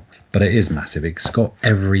obscure, but it is massive. It's got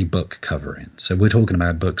every book cover in. So we're talking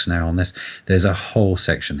about books now on this. There's a whole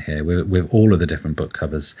section here with all of the different book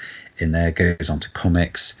covers in there. It goes on to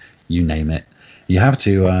comics, you name it. You have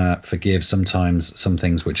to forgive sometimes some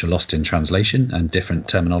things which are lost in translation and different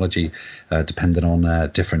terminology depending on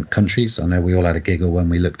different countries. I know we all had a giggle when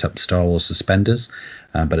we looked up Star Wars suspenders,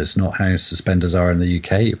 but it's not how suspenders are in the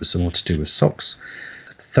UK. It was more to do with socks.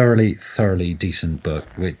 Thoroughly decent book,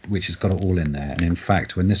 which has got it all in there. And in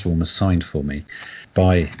fact, when this one was signed for me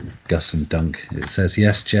by Gus and Dunk, it says,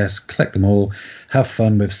 "Yes, Jess, collect them all. Have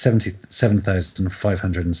fun with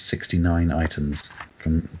 77,569 items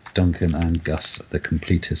from Duncan and Gus, the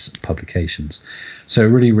Completist Publications." So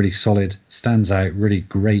really solid, stands out, really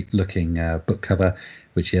great looking book cover,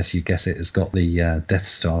 which, yes, you guess it, has got the Death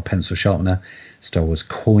Star pencil sharpener, Star Wars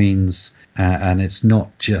coins, and it's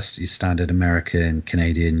not just your standard American,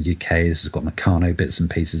 Canadian, UK. This has got Meccano bits and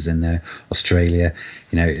pieces in there, Australia.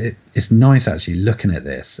 It's nice actually looking at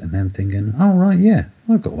this and then thinking, oh, right, yeah,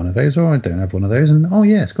 I've got one of those, or I don't have one of those. And, oh,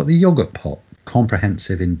 yeah, it's got the yogurt pot.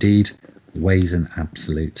 Comprehensive indeed. Weighs an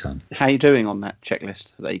absolute ton. How are you doing on that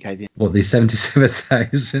checklist that you gave you? What, the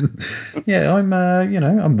 77,000? Yeah,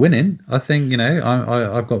 I'm winning. I think,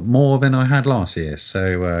 I've got more than I had last year.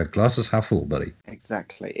 So glasses half full, buddy.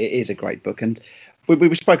 Exactly. It is a great book. And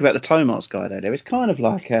we spoke about the Tomar's Guide earlier. It's kind of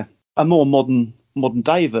like a more modern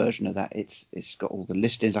day version of that. It's got all the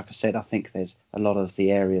listings. Like I said, I think there's a lot of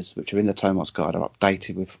the areas which are in the Tomar's Guide are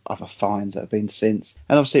updated with other finds that have been since.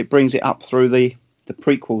 And obviously it brings it up through the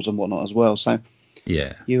prequels and whatnot as well. So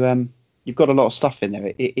yeah, you've got a lot of stuff in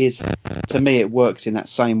there. It is, to me, it works in that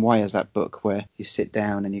same way as that book where you sit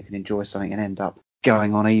down and you can enjoy something and end up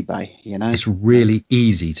going on eBay. It's really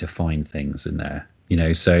easy to find things in there.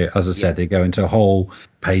 So as I said, they go into a whole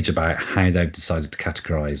page about how they've decided to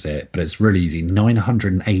categorize it, but it's really easy.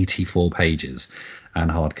 984 pages and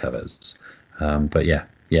hardcovers. But yeah,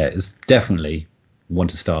 it's definitely one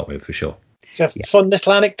to start with for sure. So, fun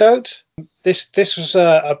little anecdote. This was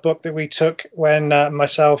a book that we took when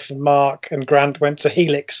myself and Mark and Grant went to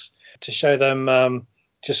Helix to show them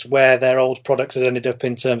just where their old products has ended up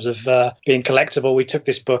in terms of being collectible. We took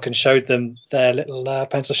this book and showed them their little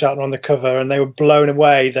pencil sharpener on the cover, and they were blown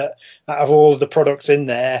away that out of all of the products in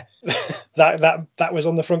there, that was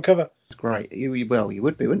on the front cover. It's great. You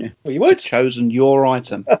would be, wouldn't you? Well, you would. You've chosen your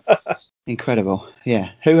item. Incredible. Yeah.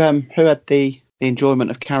 Who had the enjoyment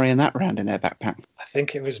of carrying that around in their backpack? I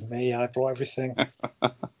think it was me. I brought everything.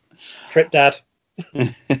 Trip Dad. You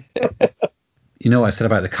know what I said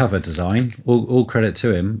about the cover design? All credit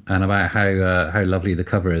to him, and about how lovely the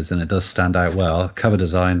cover is, and it does stand out well. Cover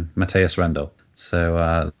design, Matthias Rendel.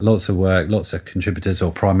 So lots of work, lots of contributors,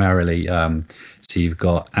 or primarily, so you've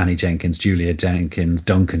got Annie Jenkins, Julia Jenkins,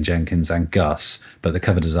 Duncan Jenkins, and Gus, but the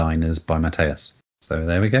cover design is by Matthias. So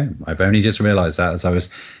there we go. I've only just realised that as I was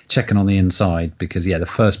checking on the inside, because the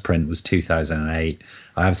first print was 2008.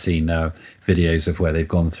 I have seen videos of where they've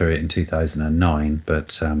gone through it in 2009,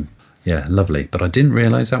 but lovely. But I didn't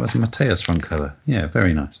realise that was a Matthias front cover. Yeah,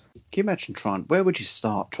 very nice. Can you imagine where would you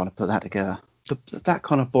start trying to put that together? That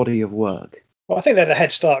kind of body of work. Well, I think they had a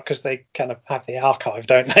head start because they kind of have the archive,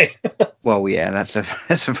 don't they? Well, yeah, that's a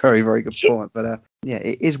very, very good point. But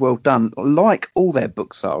it is well done, like all their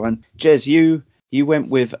books are. And Jez, you went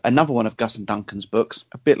with another one of Gus and Duncan's books,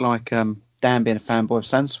 a bit like Dan being a fanboy of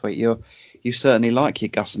Sansweet. You certainly like your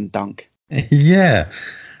Gus and Dunk. Yeah,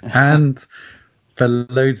 and for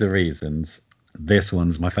loads of reasons, this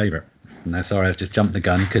one's my favourite. No, sorry, I've just jumped the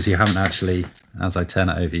gun because you haven't actually, as I turn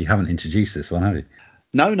it over, you haven't introduced this one, have you?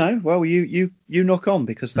 No. Well, you knock on,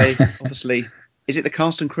 because they obviously... Is it the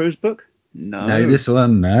Cast and Cruise book? No, this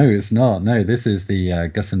one, no, it's not. No, this is the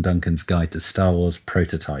Gus and Duncan's Guide to Star Wars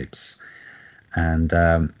Prototypes. And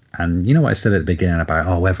you know what I said at the beginning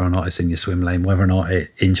about whether or not it's in your swim lane, whether or not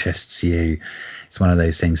it interests you. It's one of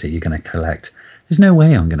those things that you're going to collect. There's no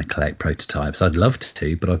way I'm going to collect prototypes. I'd love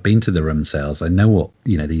to, but I've been to the room sales. I know what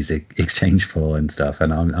these exchange for and stuff,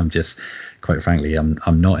 and I'm just, quite frankly,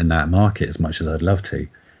 I'm not in that market as much as I'd love to.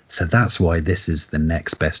 So that's why this is the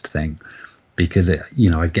next best thing, because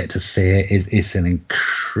I get to see it. It's an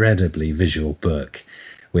incredibly visual book,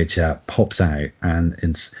 which pops out, and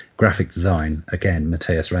it's graphic design, again,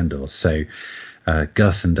 Matthias Rendel. So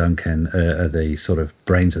Gus and Duncan are the sort of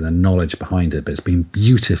brains and the knowledge behind it, but it's been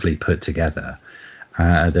beautifully put together.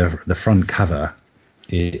 The front cover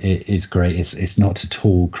is great. It's not at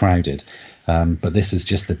all crowded. But this is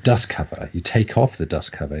just the dust cover. You take off the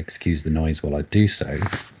dust cover, excuse the noise while I do so.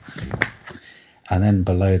 And then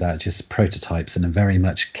below that, just prototypes in a very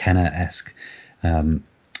much Kenner-esque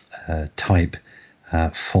type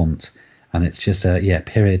font. And it's just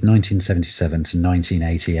period 1977 to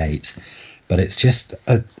 1988. But it's just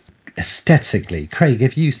aesthetically. Craig,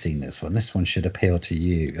 have you seen this one? This one should appeal to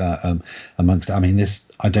you. This,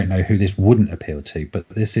 I don't know who this wouldn't appeal to, but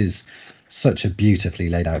this is such a beautifully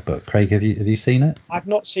laid out book. Craig, have you seen it? I've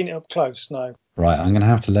not seen it up close, no. Right, I'm going to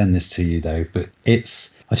have to lend this to you though, but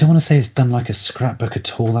I don't want to say it's done like a scrapbook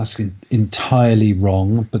at all. That's entirely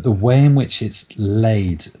wrong. But the way in which it's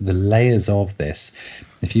laid, the layers of this,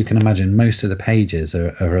 if you can imagine, most of the pages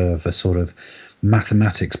are of a sort of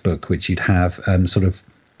mathematics book, which you'd have sort of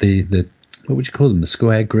the what would you call them? The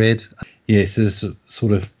square grid? Yes, it's a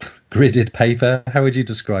sort of gridded paper. How would you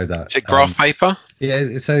describe that? Is it graph paper?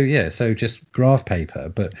 Yeah, so just graph paper,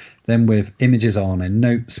 but then with images on and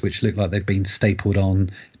notes which look like they've been stapled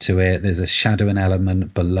on to it. There's a shadowing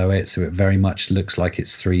element below it, so it very much looks like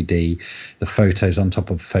it's 3D. The photos on top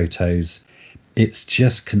of photos. It's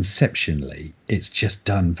just conceptually, it's just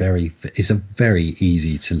done it's a very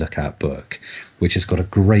easy to look at book, which has got a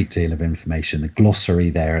great deal of information. The glossary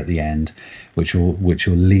there at the end, which will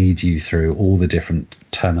lead you through all the different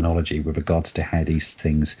terminology with regards to how these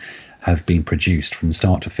things have been produced from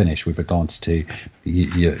start to finish with regards to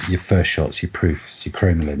your first shots, your proofs, your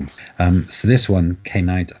chromolins. So this one came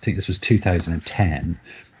out, I think this was 2010.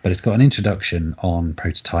 But it's got an introduction on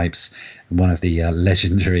prototypes and one of the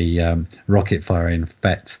legendary rocket firing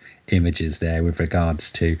FET images there with regards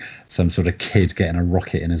to some sort of kid getting a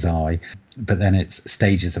rocket in his eye. But then it's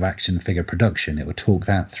stages of action figure production. It will talk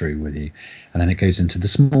that through with you. And then it goes into the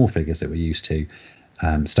small figures that we're used to.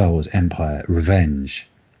 Star Wars, Empire, Revenge,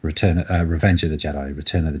 Revenge of the Jedi,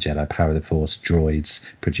 Return of the Jedi, Power of the Force, Droids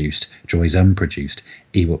produced, Droids unproduced,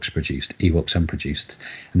 Ewoks produced, Ewoks unproduced.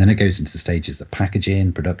 And then it goes into the stages of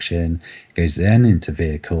packaging, production. It goes then into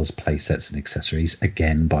vehicles, playsets and accessories,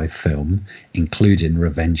 again by film, including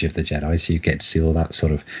Revenge of the Jedi, so you get to see all that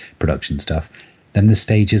sort of production stuff. Then the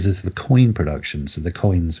stages of the coin production, so the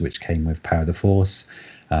coins which came with Power of the Force,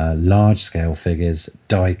 large-scale figures,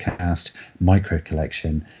 die-cast,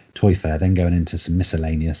 micro-collection, Toy Fair, then going into some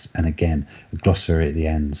miscellaneous, and again, a glossary at the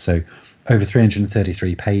end. So over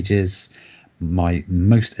 333 pages, my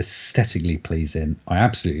most aesthetically pleasing. I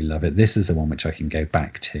absolutely love it. This is the one which I can go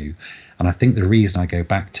back to. And I think the reason I go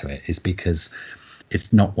back to it is because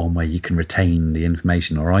it's not one where you can retain the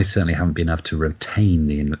information, or I certainly haven't been able to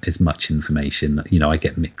retain as much information. You know, I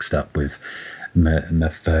get mixed up with my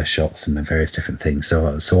first shots and my various different things.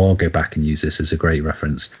 So I'll go back and use this as a great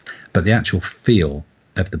reference. But the actual feel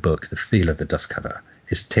of the book, the feel of the dust cover,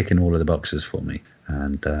 is ticking all of the boxes for me.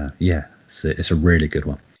 And it's a really good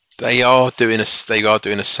one. They are doing a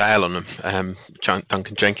sale on them.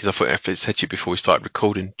 Duncan Jenkins, I thought if it said to you before we started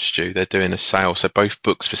recording, Stu, they're doing a sale. So both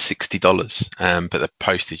books for $60, but the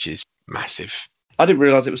postage is massive. I didn't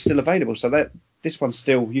realise it was still available. So this one's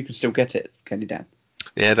you can still get it, can you, Dan?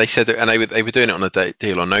 Yeah, they said that, and they were doing it on a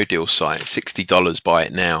Deal or No Deal site. $60, buy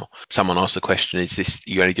it now. Someone asked the question, "Is this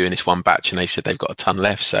you only doing this one batch?" And they said they've got a ton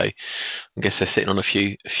left. So I guess they're sitting on a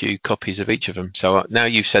few copies of each of them. So now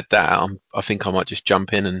you've said that, I think I might just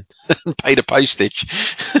jump in and pay the postage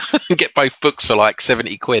and get both books for like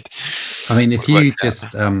 £70. I mean, if you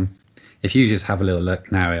just have a little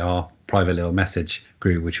look now at our private little message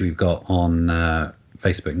group, which we've got on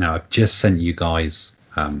Facebook now, I've just sent you guys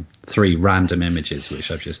 3 random images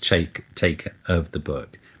which I've just taken of the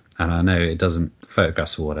book, and I know it doesn't,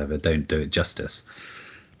 photographs or whatever don't do it justice,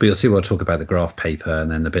 but you'll see we'll talk about the graph paper,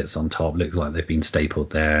 and then the bits on top look like they've been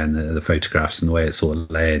stapled there, and the photographs and the way it's sort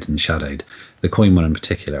of layered and shadowed. The coin one in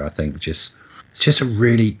particular, I think, it's just a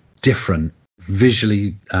really different,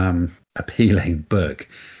 visually appealing book,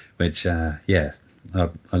 which I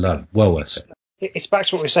love. Well worth it. It's back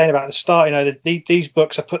to what we were saying about at the start. You know, these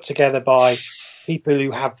books are put together by people who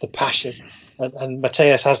have the passion, and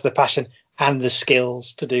Matthias has the passion and the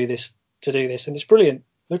skills to do this, and it's brilliant.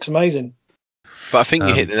 It looks amazing. But I think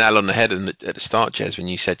you hit the nail on the head at the start, Jez, when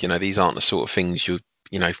you said, these aren't the sort of things I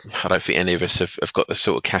don't think any of us have got the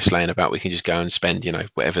sort of cash laying about. We can just go and spend,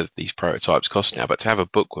 whatever these prototypes cost now. But to have a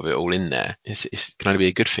book with it all in there, it's going to be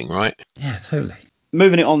a good thing, right? Yeah, totally.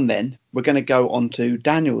 Moving it on then, we're going to go on to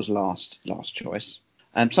Daniel's last choice.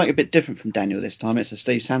 Something a bit different from Daniel this time. It's a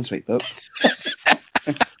Steve Sansweet book.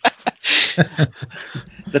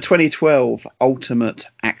 The 2012 Ultimate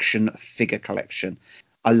Action Figure Collection.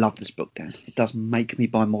 I love this book, Dan. It does make me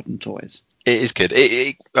buy modern toys. It is good.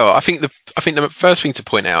 I think the first thing to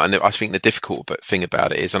point out, and I think the difficult thing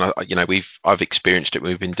about it is, and I've experienced it when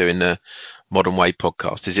we've been doing the Modern Way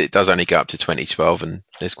podcast, is it does only go up to 2012, and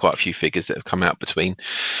there's quite a few figures that have come out between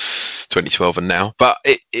 2012 and now. But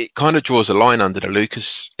it kind of draws a line under the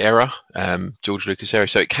Lucas era, George Lucas era.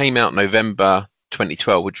 So it came out November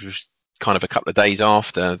 2012, which was kind of a couple of days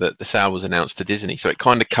after the sale was announced to Disney. So it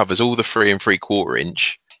kind of covers all the 3 3/4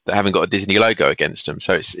 inch that haven't got a Disney logo against them.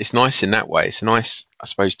 So it's nice in that way. It's a nice, I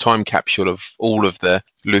suppose, time capsule of all of the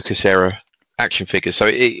Lucas era action figures. So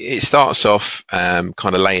it starts off kind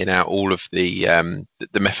of laying out all of the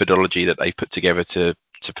methodology that they've put together to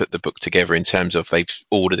put the book together, in terms of they've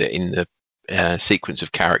ordered it in the sequence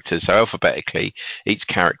of characters. So alphabetically, each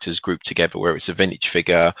character's grouped together, whether it's a vintage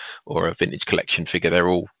figure or a vintage collection figure. They're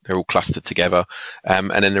all clustered together, and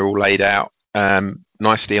then they're all laid out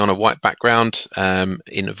nicely on a white background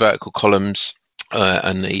in vertical columns.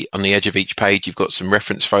 On the edge of each page, you've got some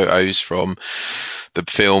reference photos from the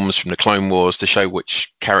films, from the Clone Wars, to show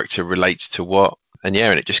which character relates to what. And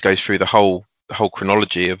it just goes through the whole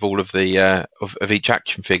chronology of all of the of each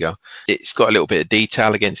action figure. It's got a little bit of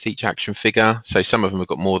detail against each action figure, so some of them have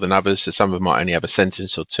got more than others. So some of them might only have a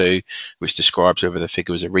sentence or two which describes whether the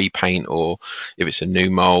figure was a repaint or if it's a new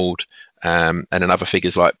mold. And then other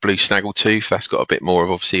figures like Blue Snaggletooth, that's got a bit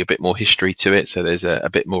more history to it, so there's a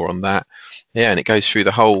bit more on that. And it goes through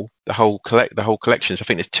the whole collection. So I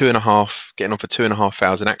think there's 2.5, getting on for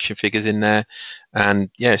 2,500 action figures in there,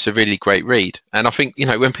 and it's a really great read. And I think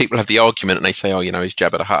when people have the argument and they say, is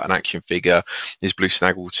Jabba the Hutt an action figure? Is Blue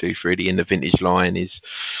Snaggletooth really in the vintage line? Is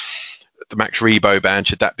the Max Rebo band,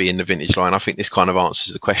 should that be in the vintage line? I think this kind of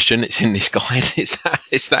answers the question. It's in this guide.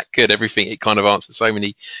 It's that good. Everything, it kind of answers so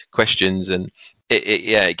many questions, and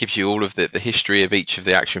it gives you all of the history of each of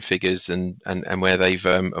the action figures and where they've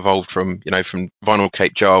evolved from from Vinyl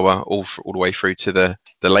Cape Jawa all the way through to the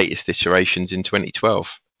latest iterations in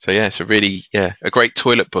 2012. So it's a really a great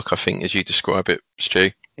toilet book, I think, as you describe it,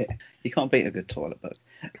 Stu. Yeah, you can't beat a good toilet book.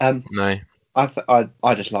 No.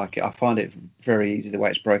 I just like it. I find it very easy the way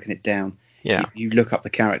it's broken it down. Yeah. You look up the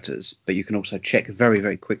characters, but you can also check very,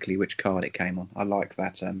 very quickly which card it came on. I like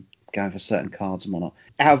that, going for certain cards and whatnot.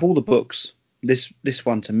 Out of all the books, this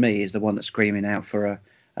one to me is the one that's screaming out for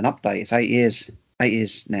an update. It's 8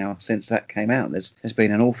 years now since that came out. There's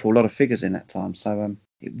been an awful lot of figures in that time, so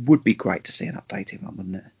it would be great to see an updated one,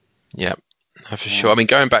 wouldn't it? Yeah, for sure. I mean,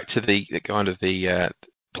 going back to the kind of the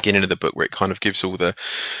beginning of the book, where it kind of gives all the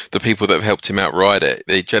people that have helped him out write it,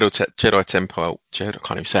 the Jedi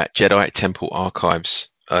Temple archives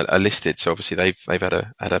are listed. So obviously they've had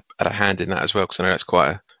a hand in that as well, because I know that's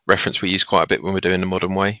quite a reference we use quite a bit when we're doing the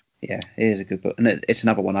Modern Way. Yeah, it is a good book, and it's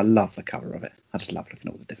another one. I love the cover of it. I just love looking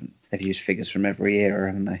at all the different. They've used figures from every era,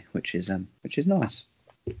 haven't they? Which is nice.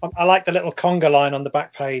 I like the little conga line on the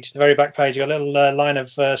back page, the very back page. You got a little line of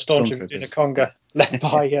stormtroopers doing a conga,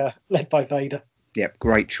 led by Vader. Yep,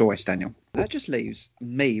 great choice, Daniel. That just leaves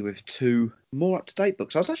me with 2 more up-to-date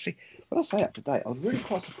books. I was actually, when I say up-to-date, I was really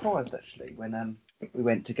quite surprised, actually, when we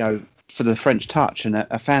went to go for the French Touch, and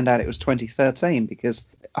I found out it was 2013, because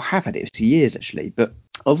I have had it for years, actually. But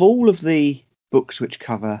of all of the books which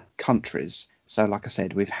cover countries, so like I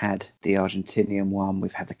said, we've had the Argentinian one,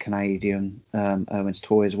 we've had the Canadian Irwin's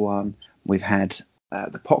Toys one, we've had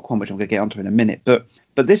the POC one, which I'm going to get onto in a minute. But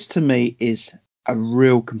this, to me, is a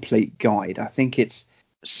real complete guide. I think it's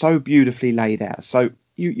so beautifully laid out. So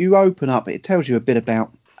you open up, it tells you a bit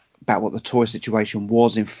about what the toy situation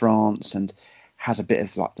was in France, and has a bit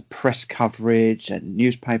of like the press coverage and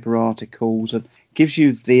newspaper articles, and gives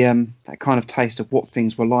you the that kind of taste of what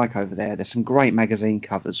things were like over there. There's some great magazine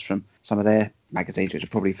covers from some of their magazines, which are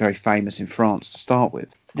probably very famous in France to start with.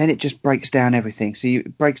 Then it just breaks down everything. So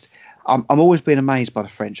I'm always been amazed by the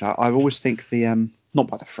French. I always think not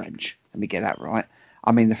by the French. Let me get that right.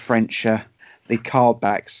 I mean the French, the card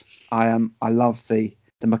backs. I love the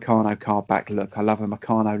Meccano card back look. I love the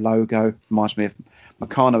Meccano logo. Reminds me of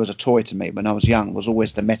Meccano as a toy to me when I was young. Was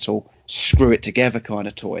always the metal screw it together kind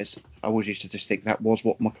of toys. I always used to just think that was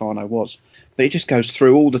what Meccano was. But it just goes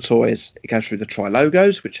through all the toys. It goes through the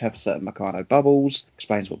tri-logos, which have certain Meccano bubbles,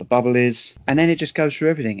 explains what the bubble is, and then it just goes through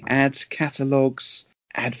everything. Ads, catalogues,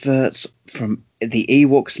 adverts from the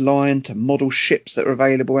Ewoks line to model ships that are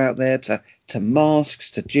available out there to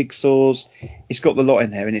masks to jigsaws. It's got the lot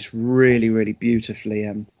in there, and it's really, really beautifully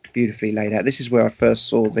laid out. This is where I first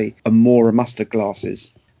saw the Amora mustard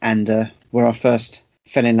glasses, and where I first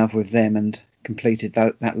fell in love with them and completed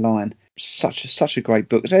that line. Such a great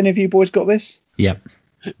book. Has any of you boys got this? Yep.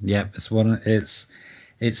 It's one.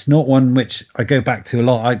 It's not one which I go back to a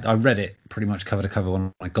lot. I read it pretty much cover to cover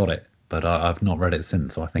when I got it, but I've not read it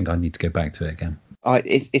since, so I think I need to go back to it again.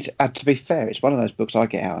 It's to be fair, it's one of those books I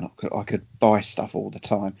get out and I could buy stuff all the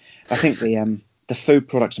time. I think the food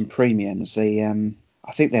products and premiums,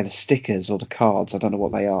 I think they're the stickers or the cards. I don't know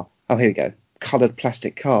what they are. Oh, here we go. Coloured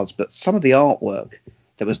plastic cards. But some of the artwork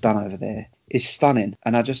that was done over there is stunning.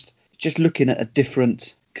 And I just looking at a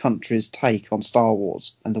different country's take on Star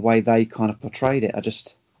Wars and the way they kind of portrayed it, I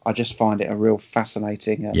just find it a real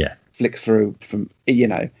fascinating flick through from,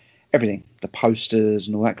 everything, the posters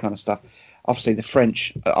and all that kind of stuff. Obviously, the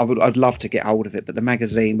French, I'd love to get hold of it, but the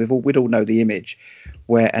magazine, we'd all know the image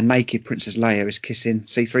where a naked Princess Leia is kissing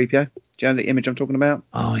C-3PO. Do you know the image I'm talking about?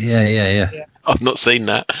 Oh, yeah. I've not seen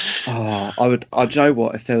that. Oh, I'd know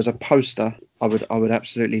what, if there was a poster, I would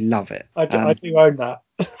absolutely love it. I do own that.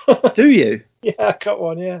 Do you? Yeah, I got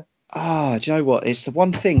one, yeah. Do you know what? It's the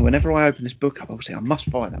one thing, whenever I open this book up, I'll say, I must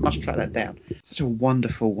find that, I must track that down. Such a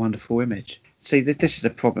wonderful, wonderful image. See, this is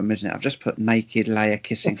the problem, isn't it? I've just put naked Leia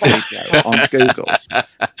kissing video on Google,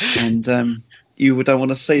 and you don't want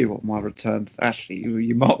to see what my returned. Actually,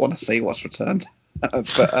 you might want to see what's returned,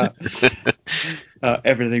 but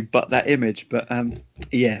everything but that image. But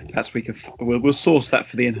perhaps we'll source that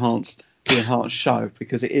for the enhanced show,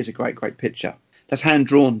 because it is a great picture. That's hand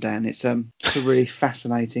drawn, Dan. It's a really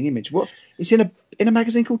fascinating image. What? It's in a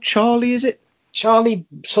magazine called Charlie, is it? Charlie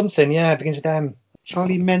something, yeah, begins with M.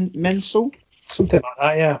 Charlie Mensel? Something like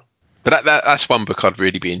that, yeah. But that's one book I'd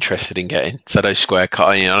really be interested in getting. So those square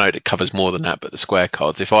cards, I know it covers more than that, but the square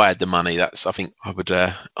cards, if I had the money, I think I would,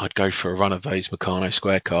 I'd go for a run of those Meccano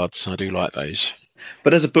square cards. I do like those.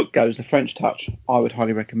 But as a book goes, The French Touch, I would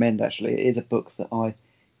highly recommend, actually. It is a book that I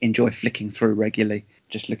enjoy flicking through regularly,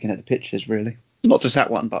 just looking at the pictures, really. Not just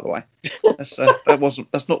that one, by the way.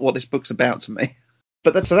 That's not what this book's about to me.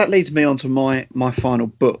 But so that leads me on to my final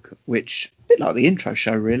book, which, a bit like the intro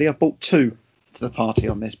show, really. I bought two to the party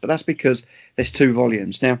on this, but that's because there's 2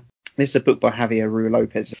 volumes. Now, this is a book by Javier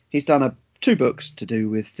Ruiz-Lopez. He's done 2 books to do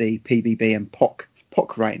with the PBB and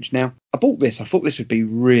POC range. Now, I bought this. I thought this would be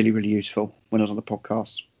really, really useful when I was on the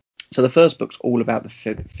podcast. So the first book's all about the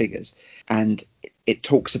figures, and it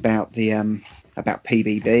talks about about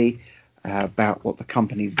PBB, about what the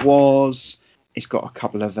company was. It's got a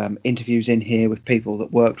couple of interviews in here with people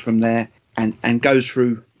that worked from there, and goes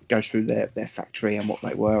through their factory and what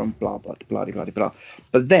they were, and blah blah blah blah blah blah.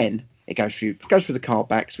 But then it goes through the card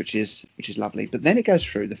backs, which is lovely. But then it goes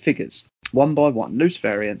through the figures one by one, loose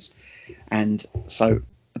variants, and so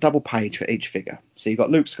a double page for each figure. So you've got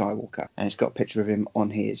Luke Skywalker, and it's got a picture of him on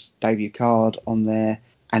his debut card on there,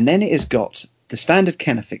 and then it has got the standard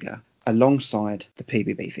Kenner figure alongside the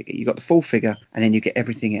PBB figure. You got the full figure, and then you get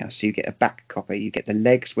everything else. So you get a back copy, you get the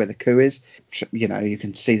legs where the coup is. You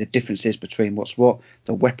can see the differences between what's what.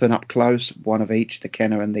 The weapon up close, one of each, the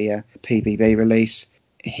Kenner and the PBB release.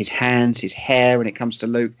 His hands, his hair when it comes to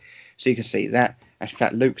Luke. So you can see that. In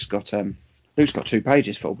fact, Luke's got 2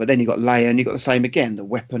 pages full, but then you've got Leia, and you've got the same again. The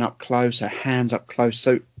weapon up close, her hands up close.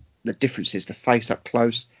 So the difference is the face up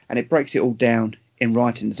close, and it breaks it all down in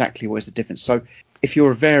writing exactly what is the difference. So if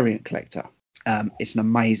you're a variant collector, it's an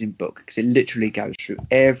amazing book, because it literally goes through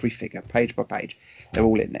every figure, page by page. They're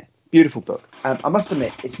all in there. Beautiful book. I must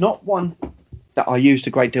admit, it's not one that I used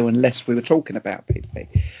a great deal unless we were talking about PBB.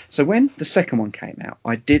 So when the second one came out,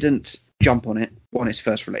 I didn't jump on it on its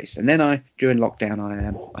first release. And then during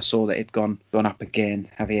lockdown, I saw that it'd gone up again.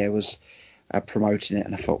 Javier was promoting it,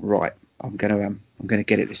 and I thought, right, I'm going to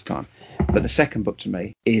get it this time. But the second book to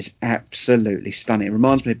me is absolutely stunning. It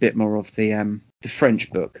reminds me a bit more of the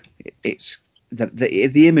French book. It's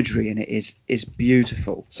the imagery in it is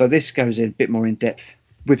beautiful. So this goes in a bit more in depth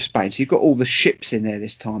with Spain. So you've got all the ships in there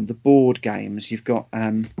this time, the board games. You've got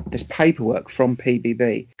there's paperwork from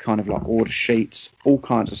PBB, kind of like order sheets, all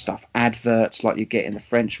kinds of stuff, adverts like you get in the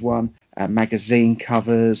French one, magazine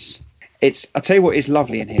covers. I'll tell you what is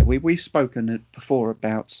lovely in here. We've spoken before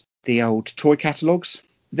about the old toy catalogues.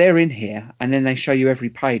 They're in here, and then they show you every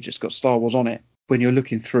page that's got Star Wars on it. When you're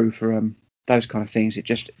looking through for those kind of things, it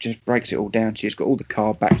just breaks it all down to you. It's got all the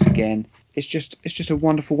card backs again. It's just a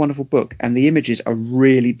wonderful, wonderful book, and the images are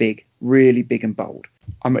really big and bold.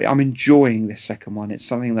 I'm enjoying this second one. It's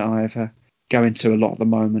something that I have go into a lot at the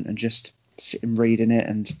moment and just sit and read in it.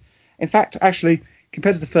 And in fact, actually,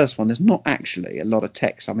 compared to the first one, there's not actually a lot of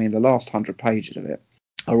text. I mean, the last 100 pages of it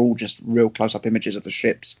are all just real close-up images of the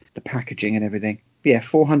ships, the packaging and everything. But yeah,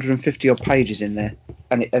 450 odd pages in there,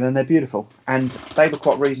 and then they're beautiful, and they were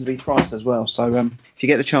quite reasonably priced as well. So if you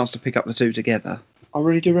get the chance to pick up the two together, I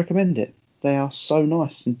really do recommend it. They are so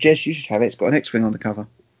nice. And Jez, you should have it. It's got an X-Wing on the cover,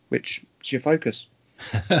 which is your focus.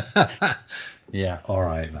 Yeah, all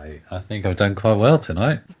right, mate. I think I've done quite well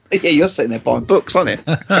tonight. Yeah, you're sitting there buying books, aren't you?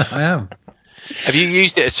 I am. Have you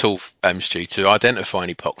used it at all, Stu, to identify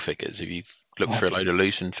any POC figures? Have you looked for a load of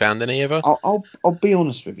loose and found any ever? I'll be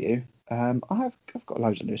honest with you. I've got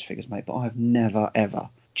loads of loose figures, mate, but I've never ever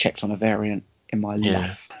checked on a variant in my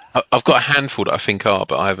life. I've got a handful that I think are,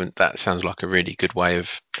 but I haven't. That sounds like a really good way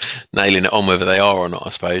of nailing it on whether they are or not, I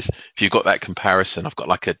suppose. If you've got that comparison, I've got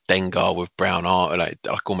like a Dengar with brown armor, like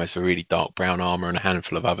almost a really dark brown armor, and a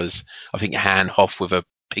handful of others. I think Han Hoth with a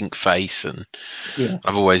pink face, and Yeah,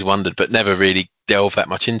 I've always wondered, but never really delved that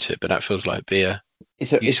much into it. But that feels like be a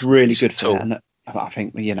it's really useful good for tool. that. And I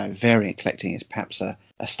think variant collecting is perhaps a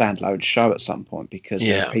standalone show at some point, because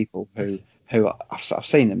there are people who I've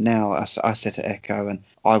seen them now. I sit at Echo, and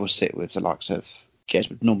I will sit with the likes of Jez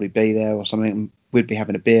would normally be there or something, and we'd be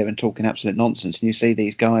having a beer and talking absolute nonsense. And you see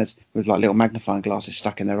these guys with like little magnifying glasses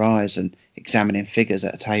stuck in their eyes and examining figures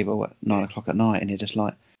at a table at 9 o'clock at night, and you're just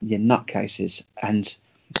like, you nutcases. And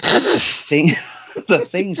the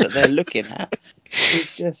things that they're looking at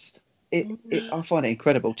is just I find it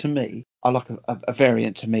incredible. To me, I like a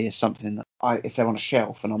variant. To me, is something that if they're on a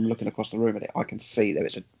shelf and I'm looking across the room at it, I can see there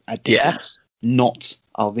is a difference. Not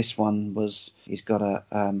this one he's got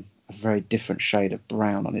a very different shade of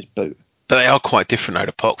brown on his boot. But they are quite different though,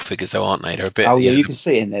 the POC figures, though, aren't they? They're a bit. Oh yeah, you can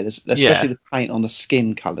see it in there. Especially the paint on the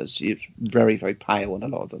skin colours. It's very, very pale on a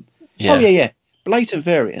lot of them. Yeah. Oh yeah. Blatant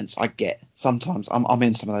variants, I get. Sometimes I'm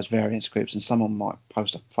in some of those variants groups, and someone might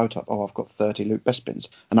post a photo up. Oh, I've got 30 Luke Bespins,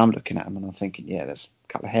 and I'm looking at them and I'm thinking, yeah, there's a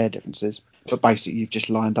couple of hair differences, but basically you've just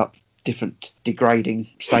lined up different degrading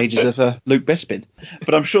stages of Luke Bespin.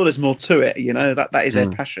 But I'm sure there's more to it. That is their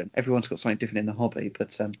passion. Everyone's got something different in the hobby,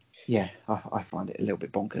 but I find it a little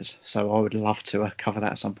bit bonkers. So I would love to cover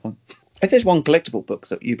that at some point. If there's one collectible book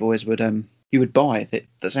that you boys would buy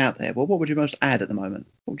that's out there, well, what would you most add at the moment?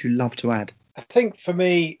 What would you love to add? I think for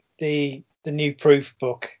me, the new Proof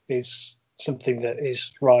book is something that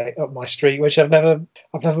is right up my street, which I've never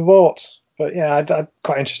bought. But yeah, I'm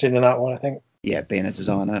quite interested in that one, I think. Yeah, being a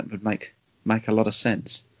designer, it would make a lot of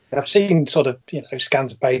sense. I've seen sort of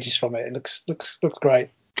scans of pages from it. It looks great.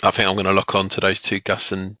 I think I'm going to lock on to those two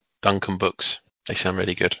Gus and Duncan books. They sound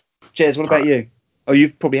really good. Jez, what about you? Oh,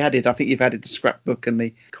 you've probably added. I think you've added the scrapbook and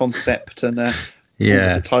the concept and the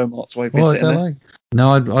Tomots while you've been sitting there.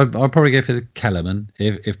 No, I'd probably go for the Kellerman.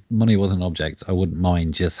 If money wasn't an object, I wouldn't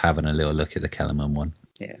mind just having a little look at the Kellerman one.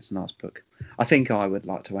 Yeah, it's a nice book. I think I would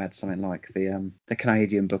like to add something like the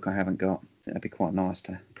Canadian book I haven't got. I think that'd be quite nice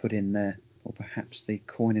to put in there. Or perhaps the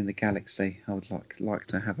Coin in the Galaxy. I would like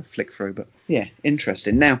to have a flick through. But yeah,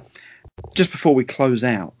 interesting. Now, just before we close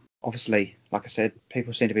out, obviously, like I said,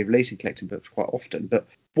 people seem to be releasing collecting books quite often, but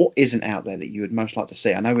what isn't out there that you would most like to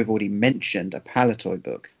see? I know we've already mentioned a Palitoy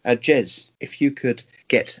book. Jez, if you could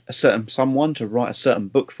get someone to write a certain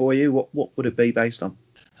book for you, what would it be based on?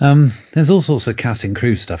 There's all sorts of cast and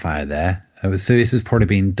crew stuff out there. So this has probably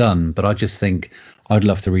been done, but I just think I'd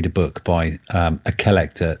love to read a book by a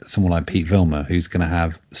collector, someone like Pete Vilmer, who's going to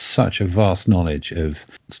have such a vast knowledge of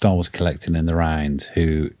Star Wars collecting in the round,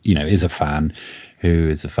 who is a fan,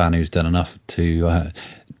 who's done enough to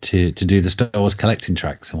do the Star Wars collecting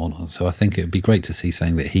tracks and whatnot. So I think it would be great to see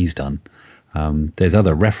something that he's done. There's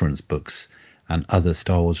other reference books and other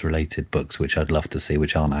Star Wars related books which I'd love to see,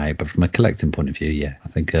 which aren't out. But from a collecting point of view, yeah, I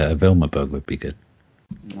think a Vilmer book would be good.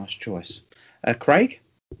 Nice choice. Craig?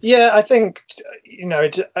 Yeah, I think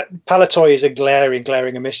Palitoy is a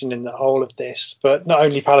glaring omission in the whole of this. But not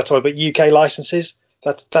only Palitoy, but UK licenses.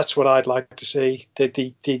 That's what I'd like to see. The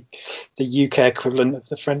UK equivalent of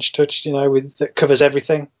the French Touch, that covers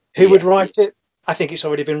everything. Who would write it? I think it's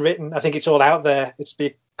already been written. I think it's all out there. It's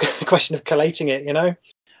a question of collating it,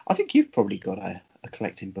 I think you've probably got a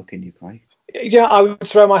collecting book in you, Craig. Yeah, I would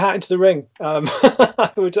throw my hat into the ring.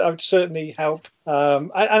 I would certainly help.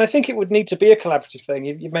 And I think it would need to be a collaborative thing.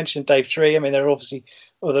 You mentioned Dave Tree. I mean, there are obviously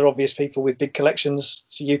other obvious people with big collections,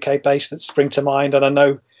 UK-based, that spring to mind. And I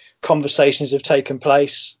know conversations have taken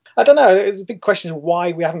place. I don't know. It's a big question of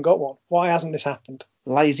why we haven't got one. Why hasn't this happened?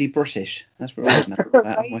 Lazy British. That's what we're looking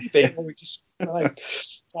at. Or we just trying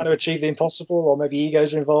to achieve the impossible, or maybe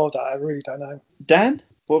egos are involved. I really don't know. Dan,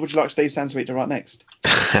 what would you like Steve Sansweet to write next?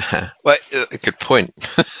 Well, good point.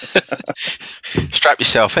 Strap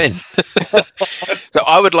yourself in. So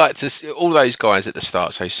I would like to see all those guys at the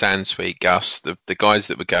start. So Sansweet, Gus, the guys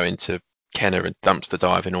that would go into Kenner and dumpster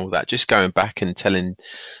dive and all that, just going back and telling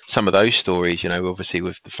some of those stories, obviously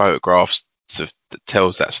with the photographs that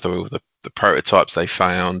tells that story, with the prototypes they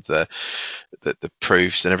found, the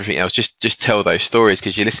proofs and everything else. Just tell those stories,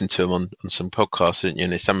 because you listen to them on some podcasts,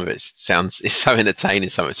 and some of it it's so entertaining.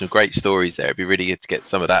 Some great stories there. It'd be really good to get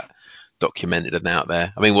some of that documented and out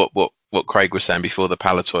there. I mean, what Craig was saying before, the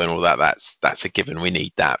Palatoy and all that, that's a given. We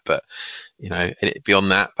need that. But,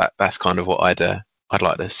 beyond that's kind of what I'd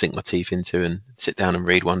like to sink my teeth into and sit down and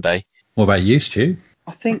read one day. What about you, Stu?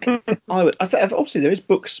 I think I would. Obviously, there is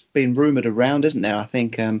books being rumoured around, isn't there? I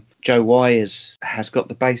think Joe Wise has got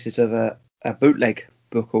the basis of a bootleg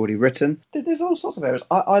book already written. There's all sorts of areas.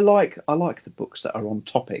 I like the books that are on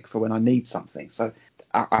topic for when I need something. So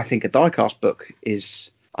I think a diecast book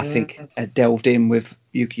is, I think, delved in with,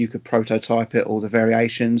 you could prototype it, all the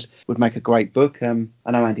variations would make a great book.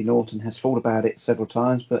 I know Andy Norton has thought about it several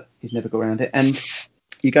times, but he's never got around it. And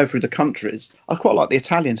you go through the countries. I quite like the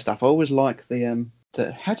Italian stuff. I always like the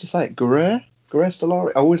how do you say it? Guerre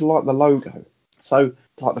Stellari. I always like the logo. So,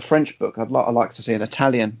 like the French book, I'd like to see an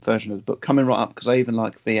Italian version of the book coming right up, because I even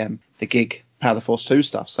like the Gig Power the Force 2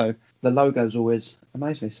 stuff. So the logo's always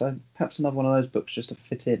amazed me. So perhaps another one of those books just to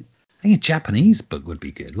fit in. I think a Japanese book would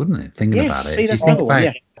be good, wouldn't it? Thinking about it. See, that's another one,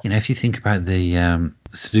 yeah. If you think about the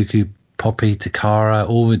Sudoku, Poppy, Takara,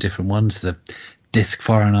 all the different ones, the Disc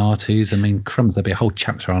 4 and R2s. I mean, crumbs, there'd be a whole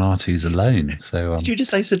chapter on R2s alone. So did you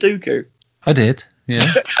just say Sudoku? I did. Yeah,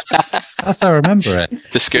 that's how I remember it.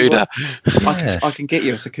 The Scooter. Yeah. I can get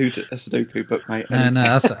you a Sudoku book, mate.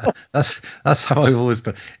 No, that's how I've always.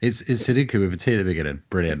 But it's Sudoku with a T at the beginning.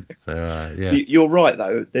 Brilliant. So yeah, you're right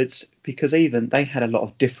though. It's because even they had a lot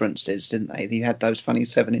of differences, didn't they? You had those funny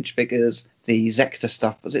 7-inch figures, the Zector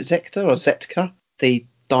stuff. Was it Zector or Zetka? The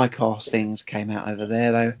diecast things came out over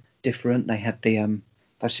there. They were different. They had the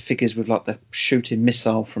those figures with like the shooting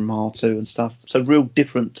missile from R2 and stuff. So real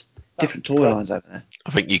different toy lines over there. I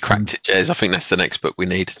think you cracked it, Jez. I think that's the next book we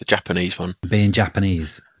need, the Japanese one. Being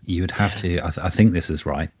Japanese, you would have to. I think this is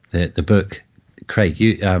right. The book, Craig,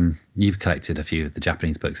 you've collected a few of the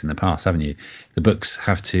Japanese books in the past, haven't you? The books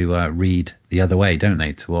have to read the other way, don't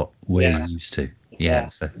they, to what we're used to? Yeah.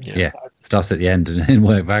 Starts at the end and then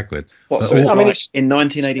work backwards. So it's like in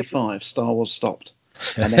 1985, Star Wars stopped,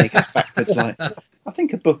 and then it goes backwards. Like, I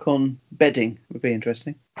think a book on bedding would be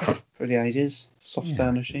interesting for the ages. Soft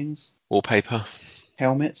furnishings, wallpaper,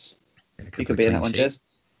 helmets. You could be in that one, Jez.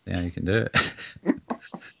 Yeah, you can do it.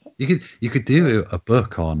 You could do a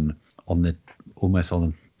book on the almost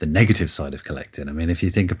on the negative side of collecting. I mean, if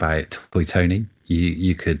you think about Toy Tony,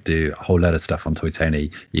 you could do a whole load of stuff on Toy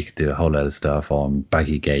Tony. You could do a whole load of stuff on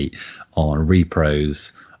Baggygate, on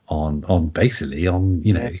repros, on basically on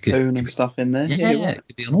Poon and stuff in there. Yeah, it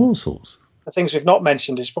could be on all sorts. The things we've not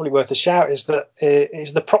mentioned is probably worth a shout is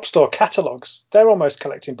the prop store catalogues. They're almost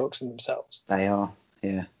collecting books in themselves. They are,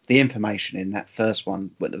 yeah. The information in that first one,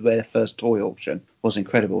 where the first toy auction, was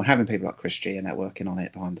incredible. Having people like Chris G and that working on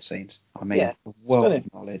it behind the scenes. I mean, a wealth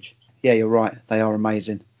of knowledge. Yeah, you're right. They are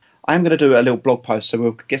amazing. I am going to do a little blog post, so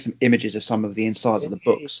we'll get some images of some of the insides of the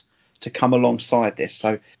books to come alongside this.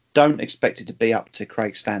 So don't expect it to be up to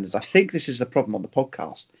Craig's standards. I think this is the problem on the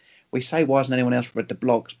podcast. We say, why hasn't anyone else read the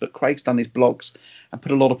blogs? But Craig's done these blogs and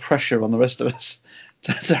put a lot of pressure on the rest of us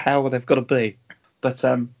to how they've got to be. But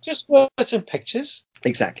just words and pictures.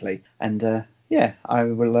 Exactly. And I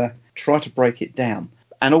will try to break it down.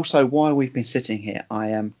 And also, while we've been sitting here,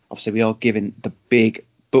 obviously we are giving the big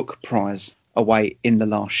book prize away in the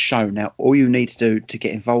last show. Now, all you need to do to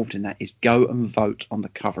get involved in that is go and vote on the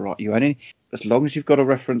cover art. As long as you've got a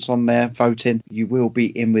reference on there voting, you will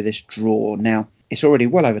be in with this draw. Now, it's already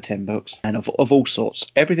well over 10 books, and of all sorts.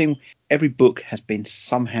 Every book has been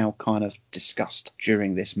somehow kind of discussed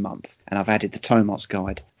during this month. And I've added the Tomart's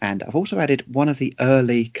Guide, and I've also added one of the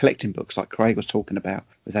early collecting books, like Craig was talking about,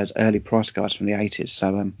 with those early price guides from the 80s.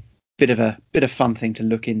 So, bit of fun thing to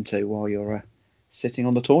look into while you're sitting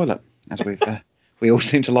on the toilet, as we all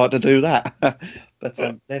seem to like to do that. But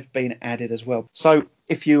they've been added as well. So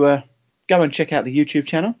if you go and check out the YouTube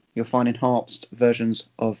channel, you'll find enhanced versions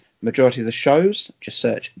of majority of the shows. Just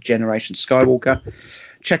search Generation Skywalker.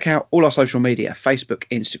 Check out all our social media, Facebook,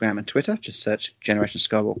 Instagram and Twitter. Just search Generation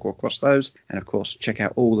Skywalker across those. And of course, check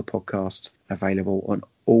out all the podcasts available on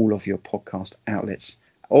all of your podcast outlets.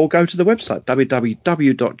 Or go to the website,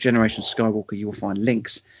 www.generationskywalker. You will find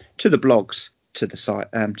links to the blogs, to the site,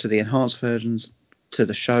 to the enhanced versions, to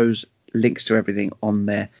the shows, links to everything on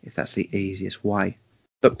there, if that's the easiest way.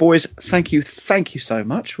 But boys, thank you so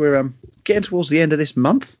much. We're getting towards the end of this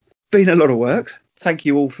month. Been a lot of work. Thank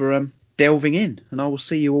you all for delving in, and I will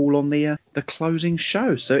see you all on the closing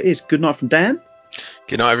show. So it is good night from Dan.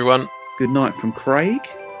 Good night, everyone. Good night from Craig.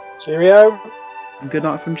 Cheerio. And good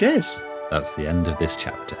night from Jez. That's the end of this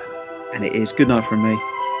chapter. And it is good night from me.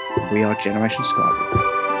 We are Generation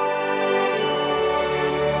Skywalker.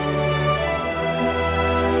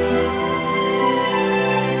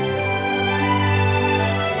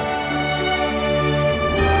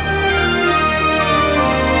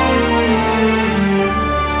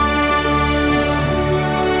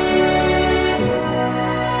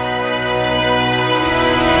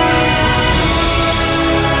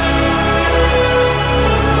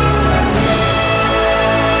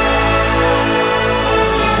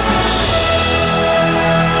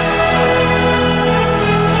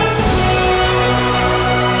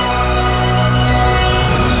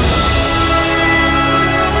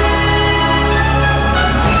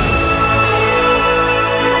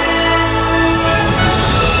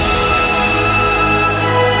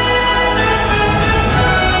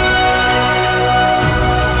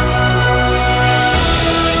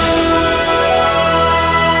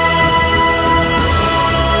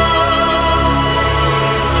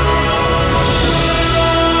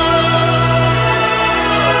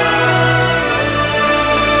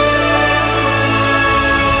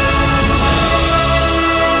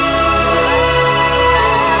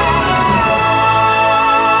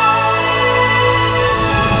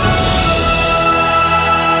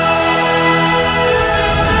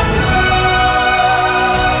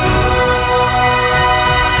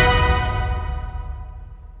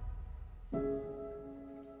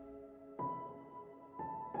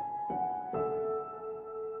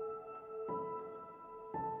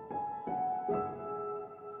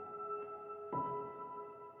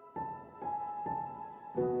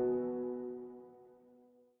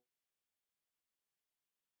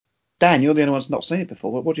 Dan, you're the only one that's not seen it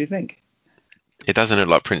before. What do you think? It doesn't look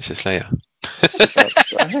like Princess Leia.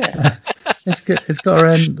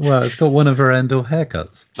 It's got one of her Endor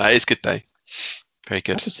haircuts. That is good, though. Very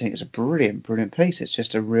good. I just think it's a brilliant, brilliant piece. It's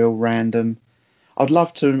just a real random. I'd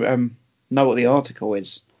love to know what the article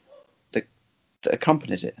is that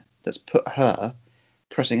accompanies it. That's put her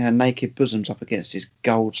pressing her naked bosoms up against his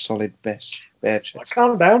gold solid bare chest.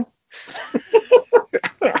 Calm down.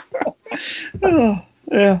 Oh,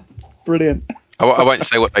 yeah, brilliant. I won't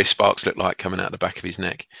say what those sparks look like coming out the back of his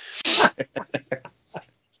neck.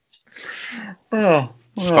 Oh,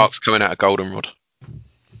 Sparks coming out of goldenrod.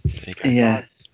 Yeah.